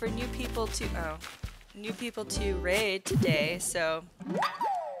looking for new people to raid today, so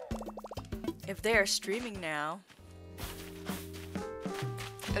if they are streaming now,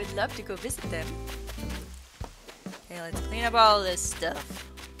 I would love to go visit them. Okay, let's clean up all this stuff.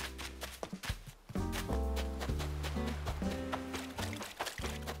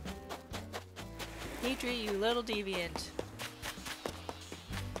 Petrie, you little deviant.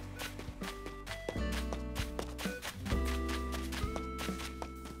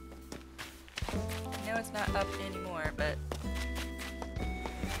 I know it's not up anymore, but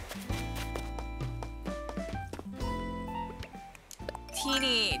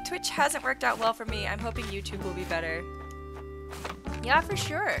Teeny, Twitch hasn't worked out well for me. I'm hoping YouTube will be better. Yeah, for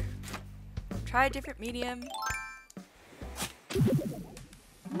sure. Try a different medium.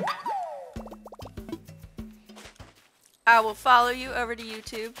 I will follow you over to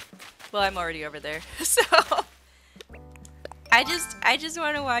YouTube. Well, I'm already over there. So I just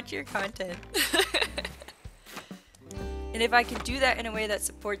want to watch your content. And if I can do that in a way that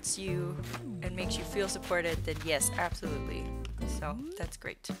supports you and makes you feel supported, then yes, absolutely. So that's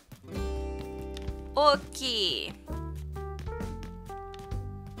great. Okay.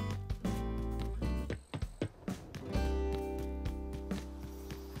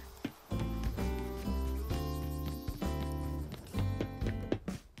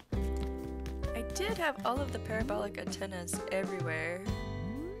 I did have all of the parabolic antennas everywhere.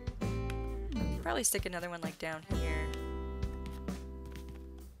 Probably stick another one like down here.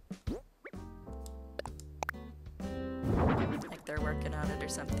 They're working on it or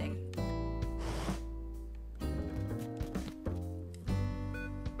something.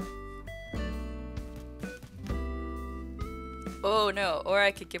 Oh no, or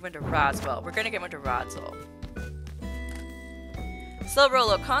I could give one to Roswell. We're gonna give one to Roswell.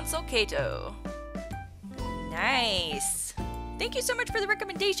 Slowrolla Console Kato. Nice. Thank you so much for the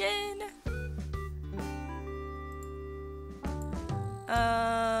recommendation.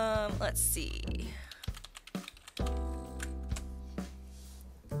 Let's see.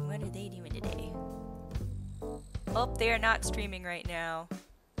 What are they doing today? Oh, they are not streaming right now.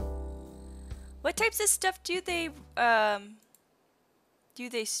 What types of stuff do they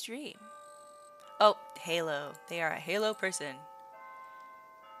stream? Oh, Halo. They are a Halo person.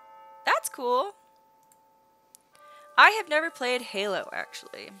 That's cool. I have never played Halo,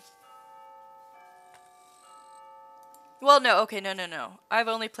 actually. Well, no. Okay, no. I've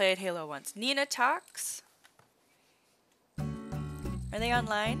only played Halo once. Nina Talks. Are they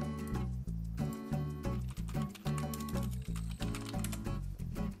online?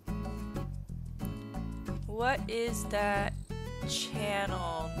 What is that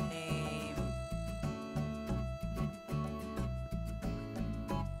channel name?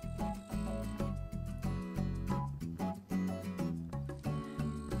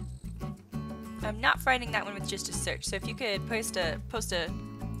 I'm not finding that one with just a search. So if you could post a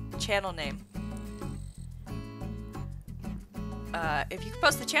channel name. If you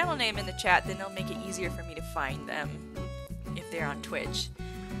post the channel name in the chat, then it'll make it easier for me to find them if they're on Twitch.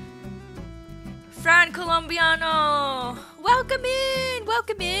 Fran Colombiano, welcome in,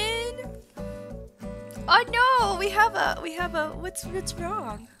 welcome in. Oh no, we have a. What's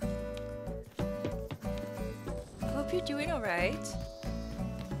wrong? I hope you're doing all right.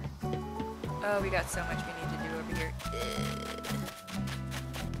 Oh, we got so much we need to do over here.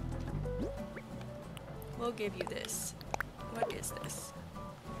 We'll give you this. What is this?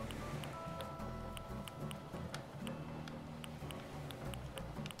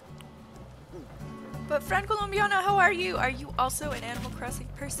 But friend Colombiana, how are you? Are you also an Animal Crossing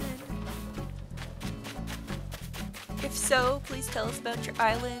person? If so, please tell us about your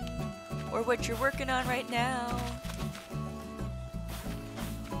island or what you're working on right now.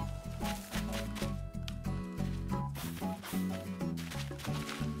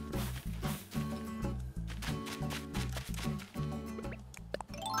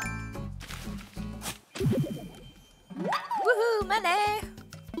 Woohoo, money!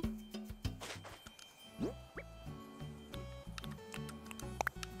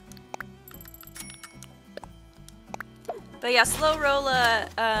 But yeah, Slow Rolla,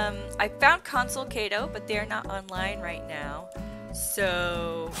 I found Console Kato, but they're not online right now.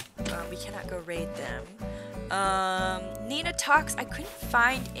 So, we cannot go raid them. Nina Talks, I couldn't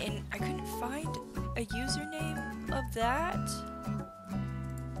find a username of that.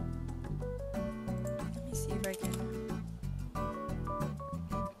 Let me see if I can.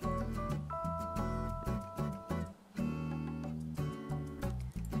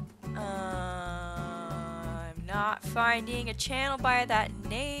 Not finding a channel by that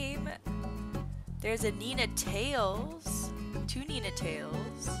name. There's a Nina Tales. 2 Nina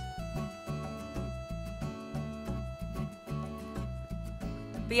Tales.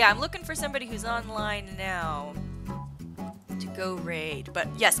 But yeah, I'm looking for somebody who's online now to go raid. But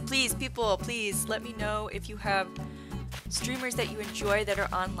yes, please, people, please let me know if you have streamers that you enjoy that are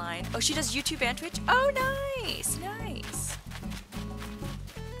online. Oh, she does YouTube and Twitch? Oh, nice, nice.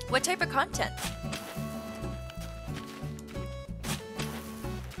 What type of content?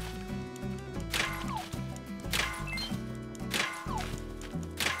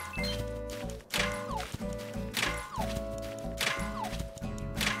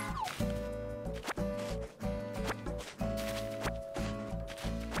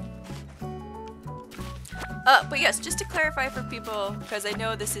 But yes, just to clarify for people, because I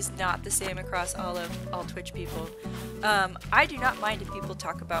know this is not the same across all Twitch people, I do not mind if people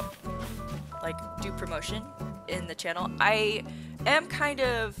talk about, like, do promotion in the channel. I am kind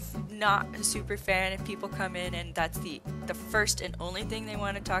of not a super fan if people come in and that's the first and only thing they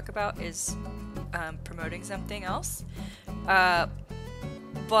want to talk about is promoting something else.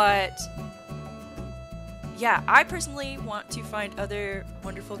 But yeah, I personally want to find other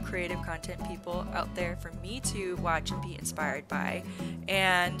wonderful creative content people out there for me to watch and be inspired by.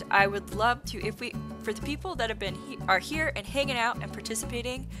 And I would love to, for the people that have been are here and hanging out and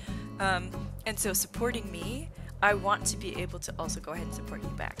participating, and so supporting me, I want to be able to also go ahead and support you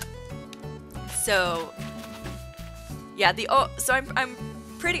back. So yeah, so I'm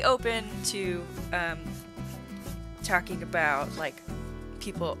pretty open to talking about like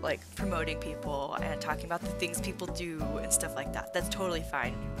people, like promoting people and talking about the things people do and stuff like that. That's totally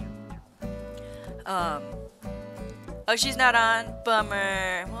fine. Oh, she's not on.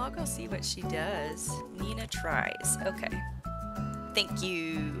 Bummer. Well, I'll go see what she does. Nina tries. Okay. Thank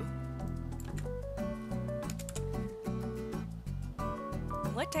you.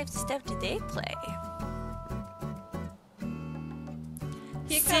 What types of stuff do they play?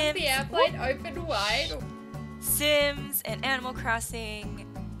 Here comes the airplane, open wide. Sims and Animal Crossing.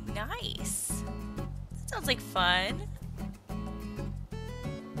 Nice. That sounds like fun.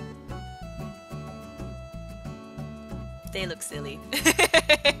 They look silly.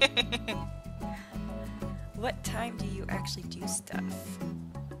 What time do you actually do stuff?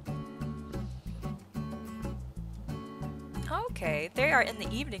 Okay, they are in the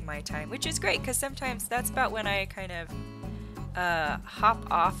evening my time, which is great because sometimes that's about when I kind of hop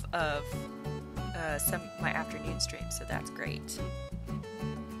off of my afternoon stream, so that's great.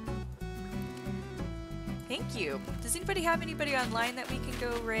 Thank you. Does anybody have anybody online that we can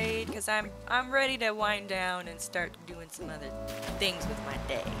go raid? Because I'm ready to wind down and start doing some other things with my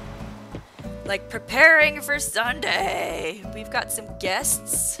day. Like preparing for Sunday. We've got some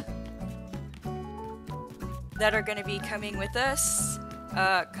guests that are going to be coming with us,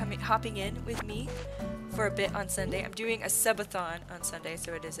 hopping in with me for a bit on Sunday. I'm doing a subathon on Sunday,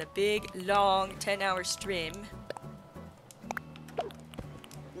 so it is a big, long, 10-hour stream.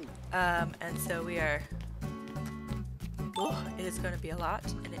 And so we are... Oh, it is going to be a lot,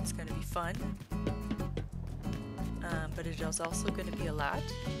 and it's going to be fun. But it is also going to be a lot.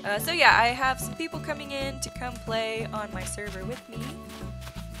 So yeah, I have some people coming in to come play on my server with me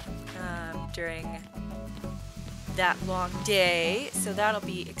during that long day, so that'll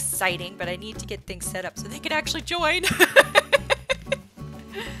be exciting, but I need to get things set up so they can actually join.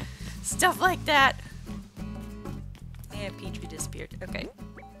 Stuff like that. And Petrie disappeared. Okay.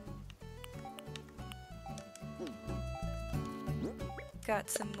 Got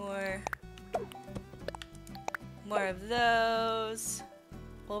some more of those.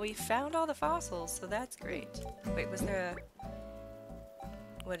 Well, we found all the fossils, so that's great. Wait, was there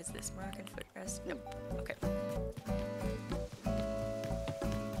a... What is this? Moroccan footrest? Nope. Okay.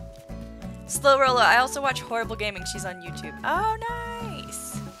 Slow Rolla. I also watch Horrible Gaming. She's on YouTube. Oh,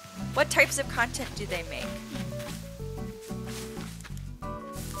 nice! What types of content do they make?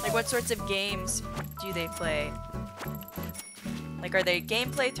 Like, what sorts of games do they play? Like, are they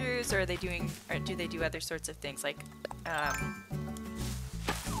game playthroughs, or are they doing, or do they do other sorts of things, like,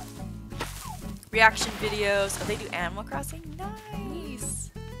 reaction videos? Oh, they do Animal Crossing? Nice!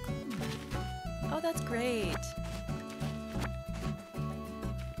 Oh, that's great.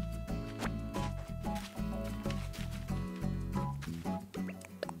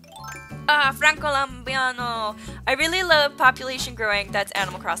 Ah, Franco-Lambiano! I really love population growing. That's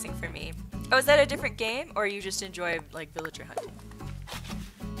Animal Crossing for me. Oh, is that a different game, or you just enjoy, like, villager hunting?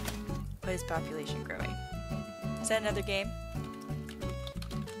 What is population growing? Is that another game?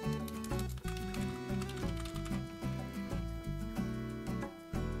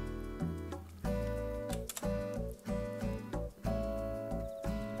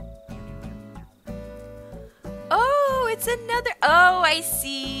 Oh, it's another... Oh, I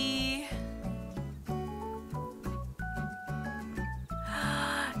see.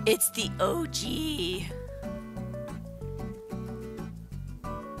 It's the OG.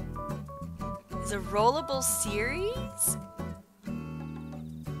 It's a rollable series?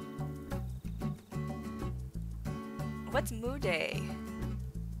 What's Mude?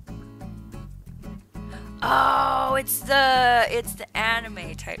 Oh, it's the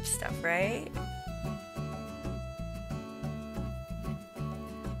anime type stuff, right?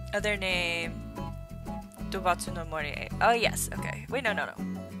 Other name, Dobatsu no Mori. Oh yes, okay. Wait, no.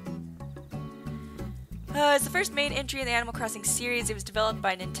 It's the first main entry in the Animal Crossing series. It was developed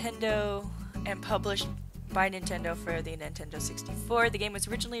by Nintendo and published by Nintendo for the Nintendo 64. The game was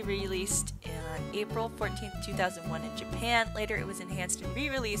originally released on April 14th, 2001 in Japan. Later it was enhanced and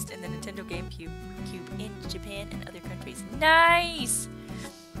re-released in the Nintendo GameCube in Japan and other countries. Nice!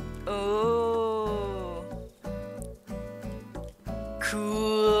 Oh.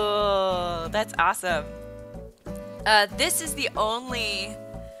 Cool. That's awesome. This is the only...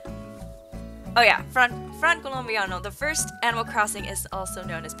 Oh yeah, Franco-Lambiano. The first Animal Crossing is also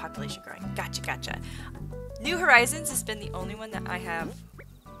known as population growing. Gotcha. New Horizons has been the only one that I have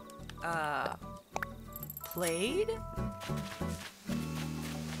played.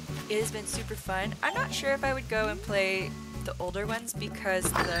 It has been super fun. I'm not sure if I would go and play the older ones because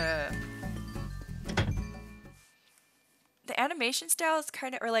the animation style is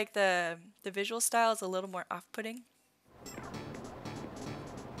kind of, or like the visual style is a little more off-putting.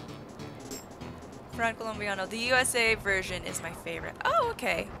 Franco-Lambiano. The USA version is my favorite. Oh,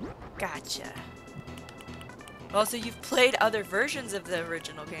 okay. Gotcha. Also, you've played other versions of the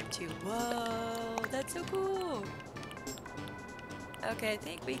original game too. Whoa, that's so cool. Okay, I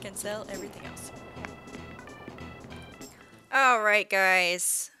think we can sell everything else. Alright,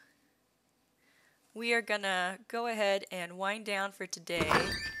 guys. We are gonna go ahead and wind down for today.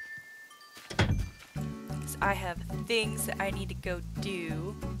 Because I have things that I need to go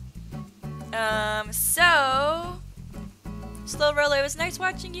do. Slow Rollo, it was nice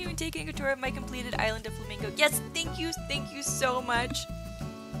watching you and taking a tour of my completed island of Flamingo. Yes, thank you so much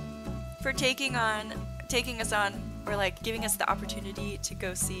for taking us on, or like giving us the opportunity to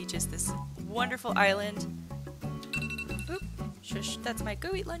go see just this wonderful island. Oop, shush, that's my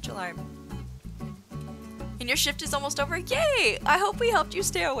go eat lunch alarm. And your shift is almost over. Yay! I hope we helped you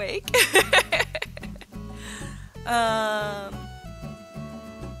stay awake.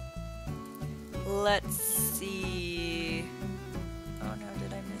 Let's see. Oh no,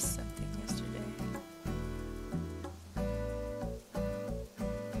 did I miss something yesterday?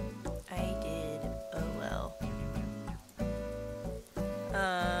 I did. Oh well.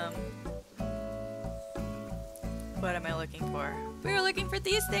 What am I looking for? We were looking for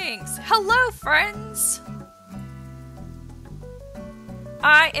these things. Hello, friends!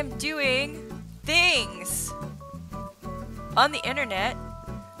 I am doing things on the internet.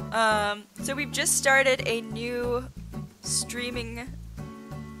 So we've just started a new streaming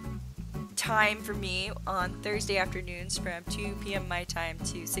time for me on Thursday afternoons from 2 p.m. my time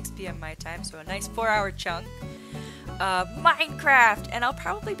to 6 p.m. my time, so a nice 4-hour chunk. Minecraft, and I'll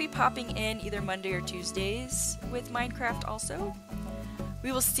probably be popping in either Monday or Tuesdays with Minecraft also.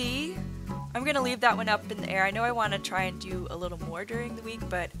 We will see. I'm gonna leave that one up in the air. I know I want to try and do a little more during the week,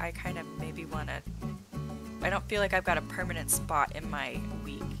 but I kind of maybe want to... I don't feel like I've got a permanent spot in my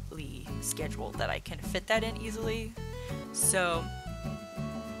weekly schedule that I can fit that in easily. So...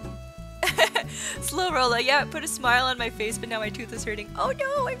 Slow roller, yeah, put a smile on my face, but now my tooth is hurting. Oh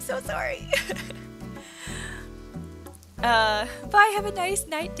no, I'm so sorry. Bye, have a nice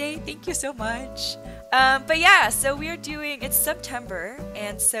night, day. Thank you so much. But yeah, so we are doing, it's September,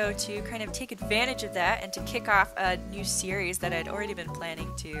 and so to kind of take advantage of that and to kick off a new series that I'd already been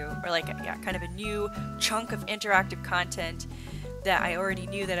planning to, or like, yeah, kind of a new chunk of interactive content that I already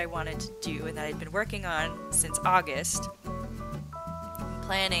knew that I wanted to do and that I'd been working on since August,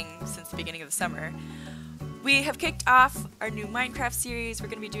 planning since the beginning of the summer. We have kicked off our new Minecraft series. We're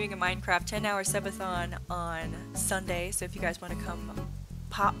going to be doing a Minecraft 10-hour subathon on Sunday, so if you guys want to come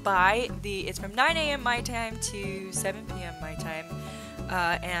pop by, it's from 9 a.m. my time to 7 p.m. my time,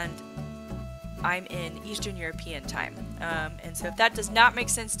 and I'm in Eastern European time. And so if that does not make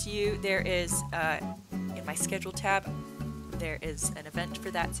sense to you, there is, in my schedule tab, there is an event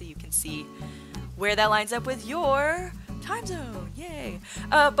for that, so you can see where that lines up with your time zone. Yay!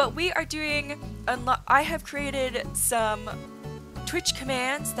 But we are doing, I have created some Twitch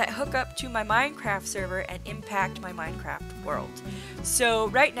commands that hook up to my Minecraft server and impact my Minecraft world. So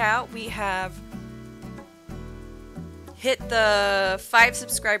right now we have hit the 5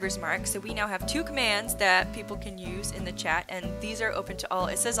 subscribers mark, so we now have 2 commands that people can use in the chat, and these are open to all,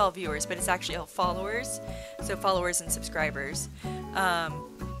 it says all viewers, but it's actually all followers, so followers and subscribers,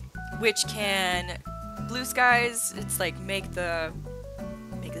 which can, blue skies, it's like make the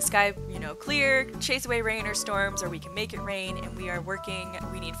sky, you know, clear, chase away rain or storms, or we can make it rain, and we are working,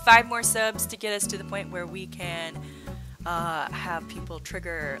 we need 5 more subs to get us to the point where we can have people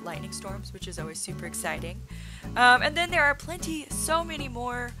trigger lightning storms, which is always super exciting. And then there are so many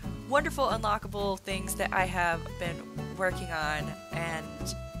more wonderful unlockable things that I have been working on,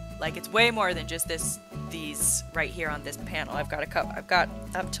 and like it's way more than just these right here on this panel. I've got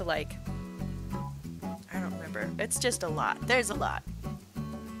up to like, I don't remember. It's just a lot. There's a lot.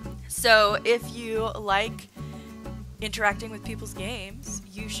 So if you like interacting with people's games,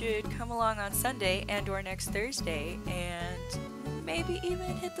 you should come along on Sunday and or next Thursday and maybe even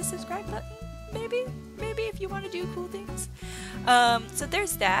hit the subscribe button. Maybe if you want to do cool things. So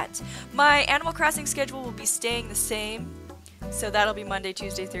there's that. My Animal Crossing schedule will be staying the same. So that'll be Monday,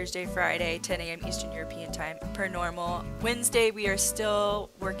 Tuesday, Thursday, Friday, 10 a.m. Eastern European time per normal. Wednesday we are still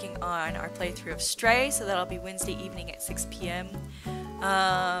working on our playthrough of Stray, so that'll be Wednesday evening at 6 p.m.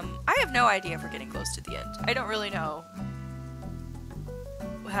 I have no idea if we're getting close to the end. I don't really know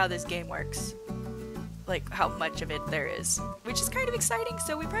how this game works. Like, how much of it there is. Which is kind of exciting,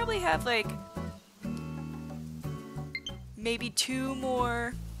 so we probably have, like, maybe 2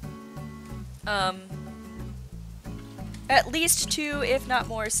 more, at least 2, if not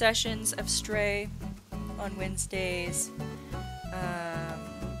more, sessions of Stray on Wednesdays.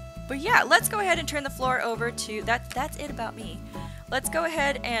 But yeah, let's go ahead and turn the floor over to, that's it about me. Let's go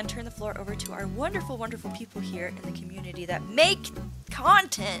ahead and turn the floor over to our wonderful, wonderful people here in the community that make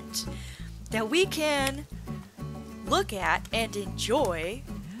content that we can look at and enjoy.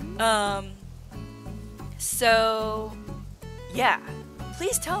 So yeah,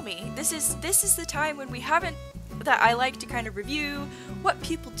 please tell me. This is the time when we haven't, that I like to kind of review what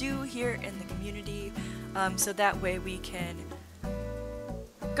people do here in the community, so that way we can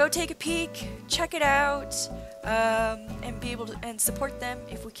go take a peek, check it out, and be able to support them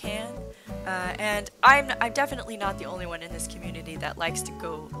if we can. And I'm definitely not the only one in this community that likes to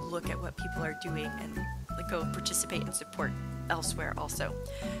go look at what people are doing and like, go participate and support elsewhere also.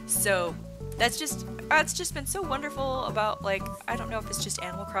 So that's just it's just been so wonderful about, like, I don't know if it's just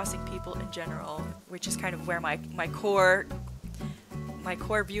Animal Crossing people in general, which is kind of where my core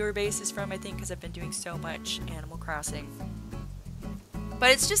viewer base is from, I think, because I've been doing so much Animal Crossing. But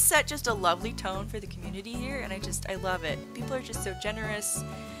it's just set just a lovely tone for the community here, and I love it. People are just so generous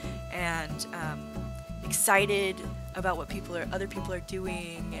and excited about what other people are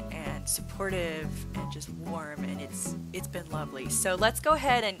doing, and supportive and just warm, and it's been lovely. So let's go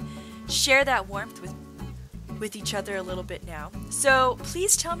ahead and share that warmth with each other a little bit now. So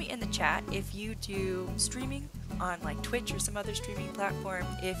please tell me in the chat if you do streaming on like Twitch or some other streaming platform,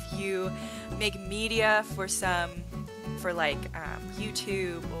 if you make media for like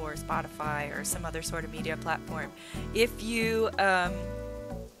YouTube or Spotify or some other sort of media platform, if you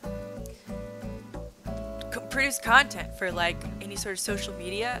produce content for like any sort of social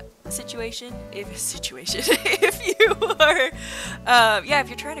media situation, if you are if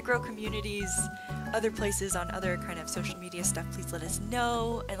you're trying to grow communities other places on other kind of social media stuff, please let us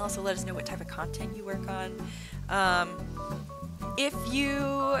know, and also let us know what type of content you work on. if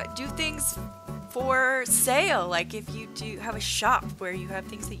you do things for sale, like if you do have a shop where you have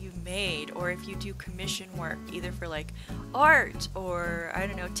things that you've made, or if you do commission work, either for like art or I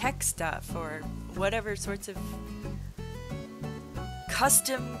don't know, tech stuff or whatever sorts of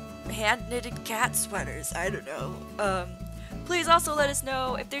custom hand-knitted cat sweaters, I don't know. Please also let us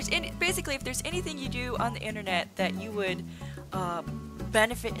know if there's if there's anything you do on the internet that you would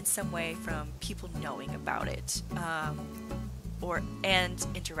benefit in some way from people knowing about it, and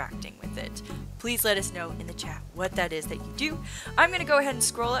interacting with it. Please let us know in the chat what that is that you do. I'm gonna go ahead and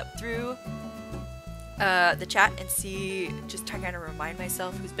scroll up through the chat and see, just to kind of remind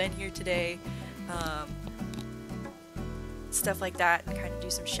myself who's been here today, stuff like that, and kind of do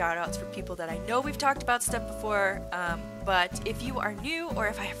some shout outs for people that I know we've talked about stuff before, but if you are new or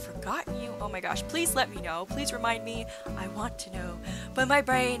if I have forgotten you, oh my gosh, please let me know. Please remind me. I want to know, but my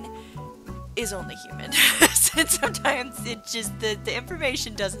brain is only human. And sometimes it just, the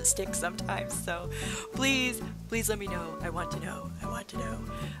information doesn't stick sometimes, so please let me know. I want to know.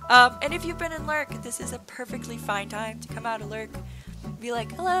 And if you've been in Lurk, this is a perfectly fine time to come out of Lurk, be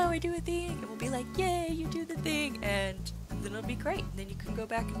like, hello, I do a thing, and we'll be like, yay, you do the thing, and then it'll be great, and then you can go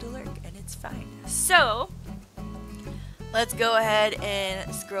back into Lurk, and it's fine. So let's go ahead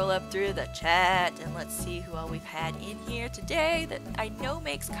and scroll up through the chat and let's see who all we've had in here today that I know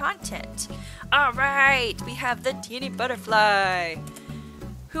makes content. Alright, we have the Teeny Butterfly,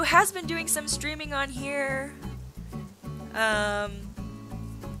 who has been doing some streaming on here.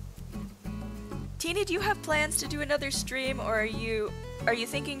 Teeny, do you have plans to do another stream, or are you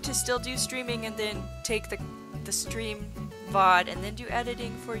thinking to still do streaming and then take the stream VOD and then do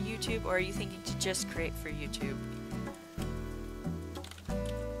editing for YouTube, or are you thinking to just create for YouTube?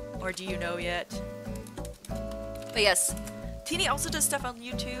 Or do you know yet? But yes, Teeny also does stuff on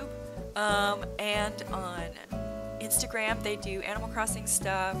YouTube, and on Instagram. They do Animal Crossing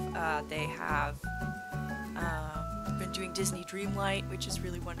stuff. They have been doing Disney Dreamlight, which is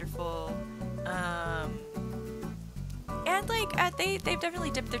really wonderful. And like they've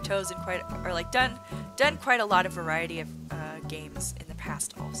definitely dipped their toes in done quite a lot of variety of games in the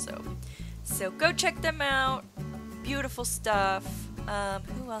past also. So go check them out. Beautiful stuff.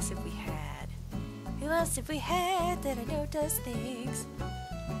 Who else have we had? Who else have we had that I know does things?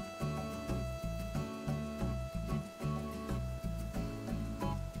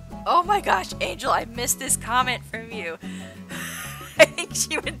 Oh my gosh, Angel, I missed this comment from you. I think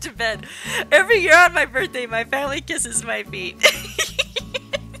she went to bed. Every year on my birthday, my family kisses my feet.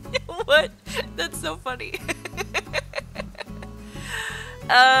 What? That's so funny.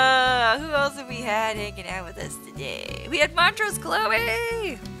 Who else have we had hanging out with us today? We had Montrose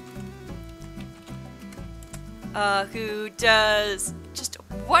Chloe! Who does just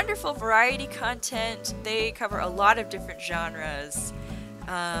wonderful variety content. They cover a lot of different genres.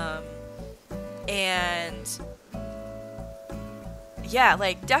 And yeah,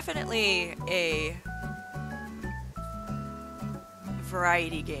 like definitely a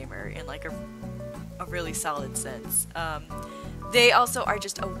variety gamer in like a really solid sense. They also are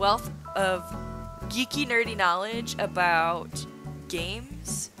just a wealth of geeky, nerdy knowledge about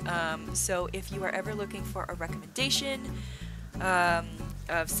games. So if you are ever looking for a recommendation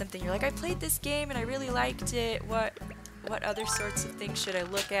of something, you're like, I played this game and I really liked it, what other sorts of things should I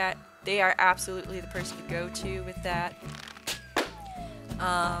look at? They are absolutely the person to go to with that.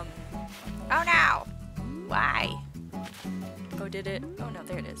 Oh no! Why? Oh, did it? Oh no,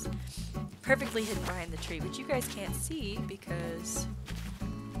 there it is. Perfectly hidden behind the tree, which you guys can't see because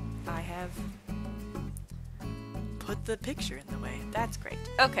I have put the picture in the way. That's great.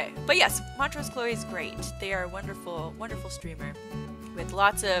 Okay, but yes, Montrose Chloe is great. They are a wonderful, wonderful streamer with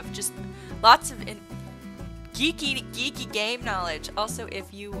lots of geeky game knowledge. Also,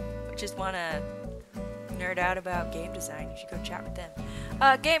 if you just want to nerd out about game design, you should go chat with them.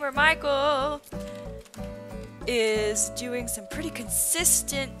 Gamer Michael is doing some pretty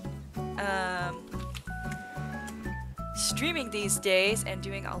consistent streaming these days and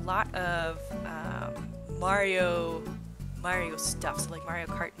doing a lot of Mario stuff, so like Mario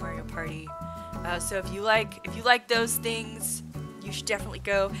Kart, Mario Party. So if you like those things, you should definitely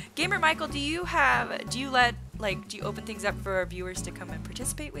go. Gamer Michael, do you open things up for our viewers to come and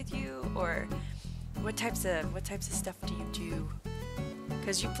participate with you, or what types of stuff do you do?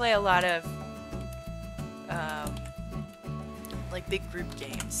 Because you play a lot of like big group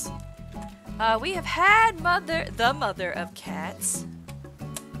games. We have had the mother of cats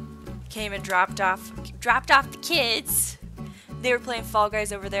came and dropped off the kids. They were playing Fall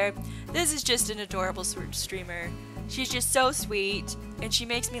Guys over there. This is just an adorable streamer. She's just so sweet, and she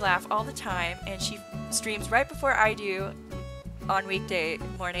makes me laugh all the time, and she streams right before I do on weekday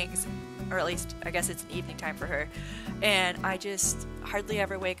mornings, or at least I guess it's an evening time for her, and I just hardly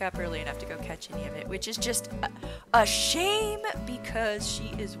ever wake up early enough to go catch any of it, which is just a shame because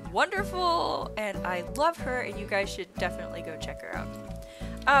she is wonderful and I love her, and you guys should definitely go check her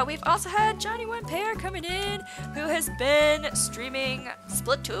out. We've also had Johnny One Pair coming in, who has been streaming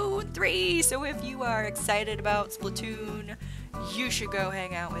Splatoon 3, so if you are excited about Splatoon, you should go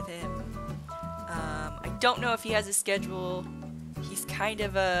hang out with him. I don't know if he has a schedule. He's kind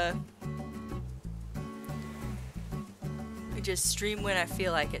of a just stream when I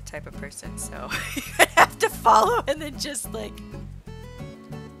feel like it type of person, so you have to follow and then just like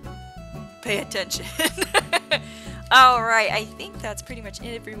pay attention. Alright, I think that's pretty much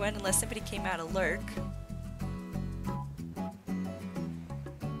it, everyone, unless somebody came out of lurk.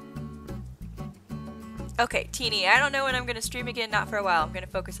 Okay, Teeny, I don't know when I'm going to stream again, not for a while. I'm going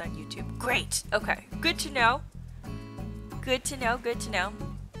to focus on YouTube. Great! Okay, good to know. Good to know, good to know.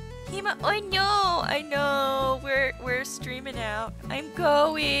 Hima, I know, we're streaming out. I'm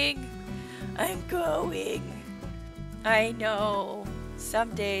going. I know.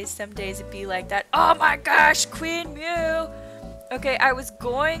 Some days it'd be like that. Oh my gosh, Queen Mew! Okay, I was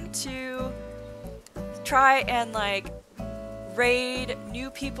going to try and like raid new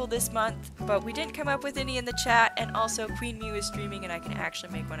people this month, but we didn't come up with any in the chat, and also Queen Mew is streaming and I can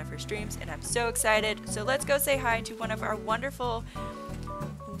actually make one of her streams, and I'm so excited. So let's go say hi to one of our wonderful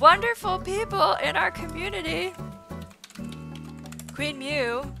people in our community. Queen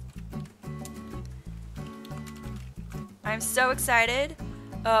Mew. I'm so excited.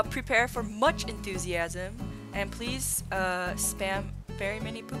 Prepare for much enthusiasm, and please spam very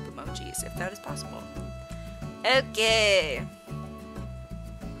many poop emojis if that is possible. Okay.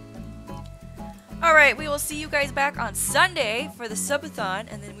 Alright, we will see you guys back on Sunday for the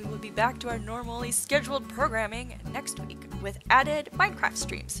subathon, and then we will be back to our normally scheduled programming next week with added Minecraft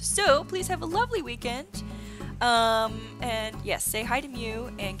streams. So, please have a lovely weekend. And yes, say hi to Mew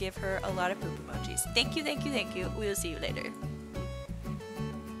and give her a lot of poop emojis. Thank you, thank you, thank you. We will see you later.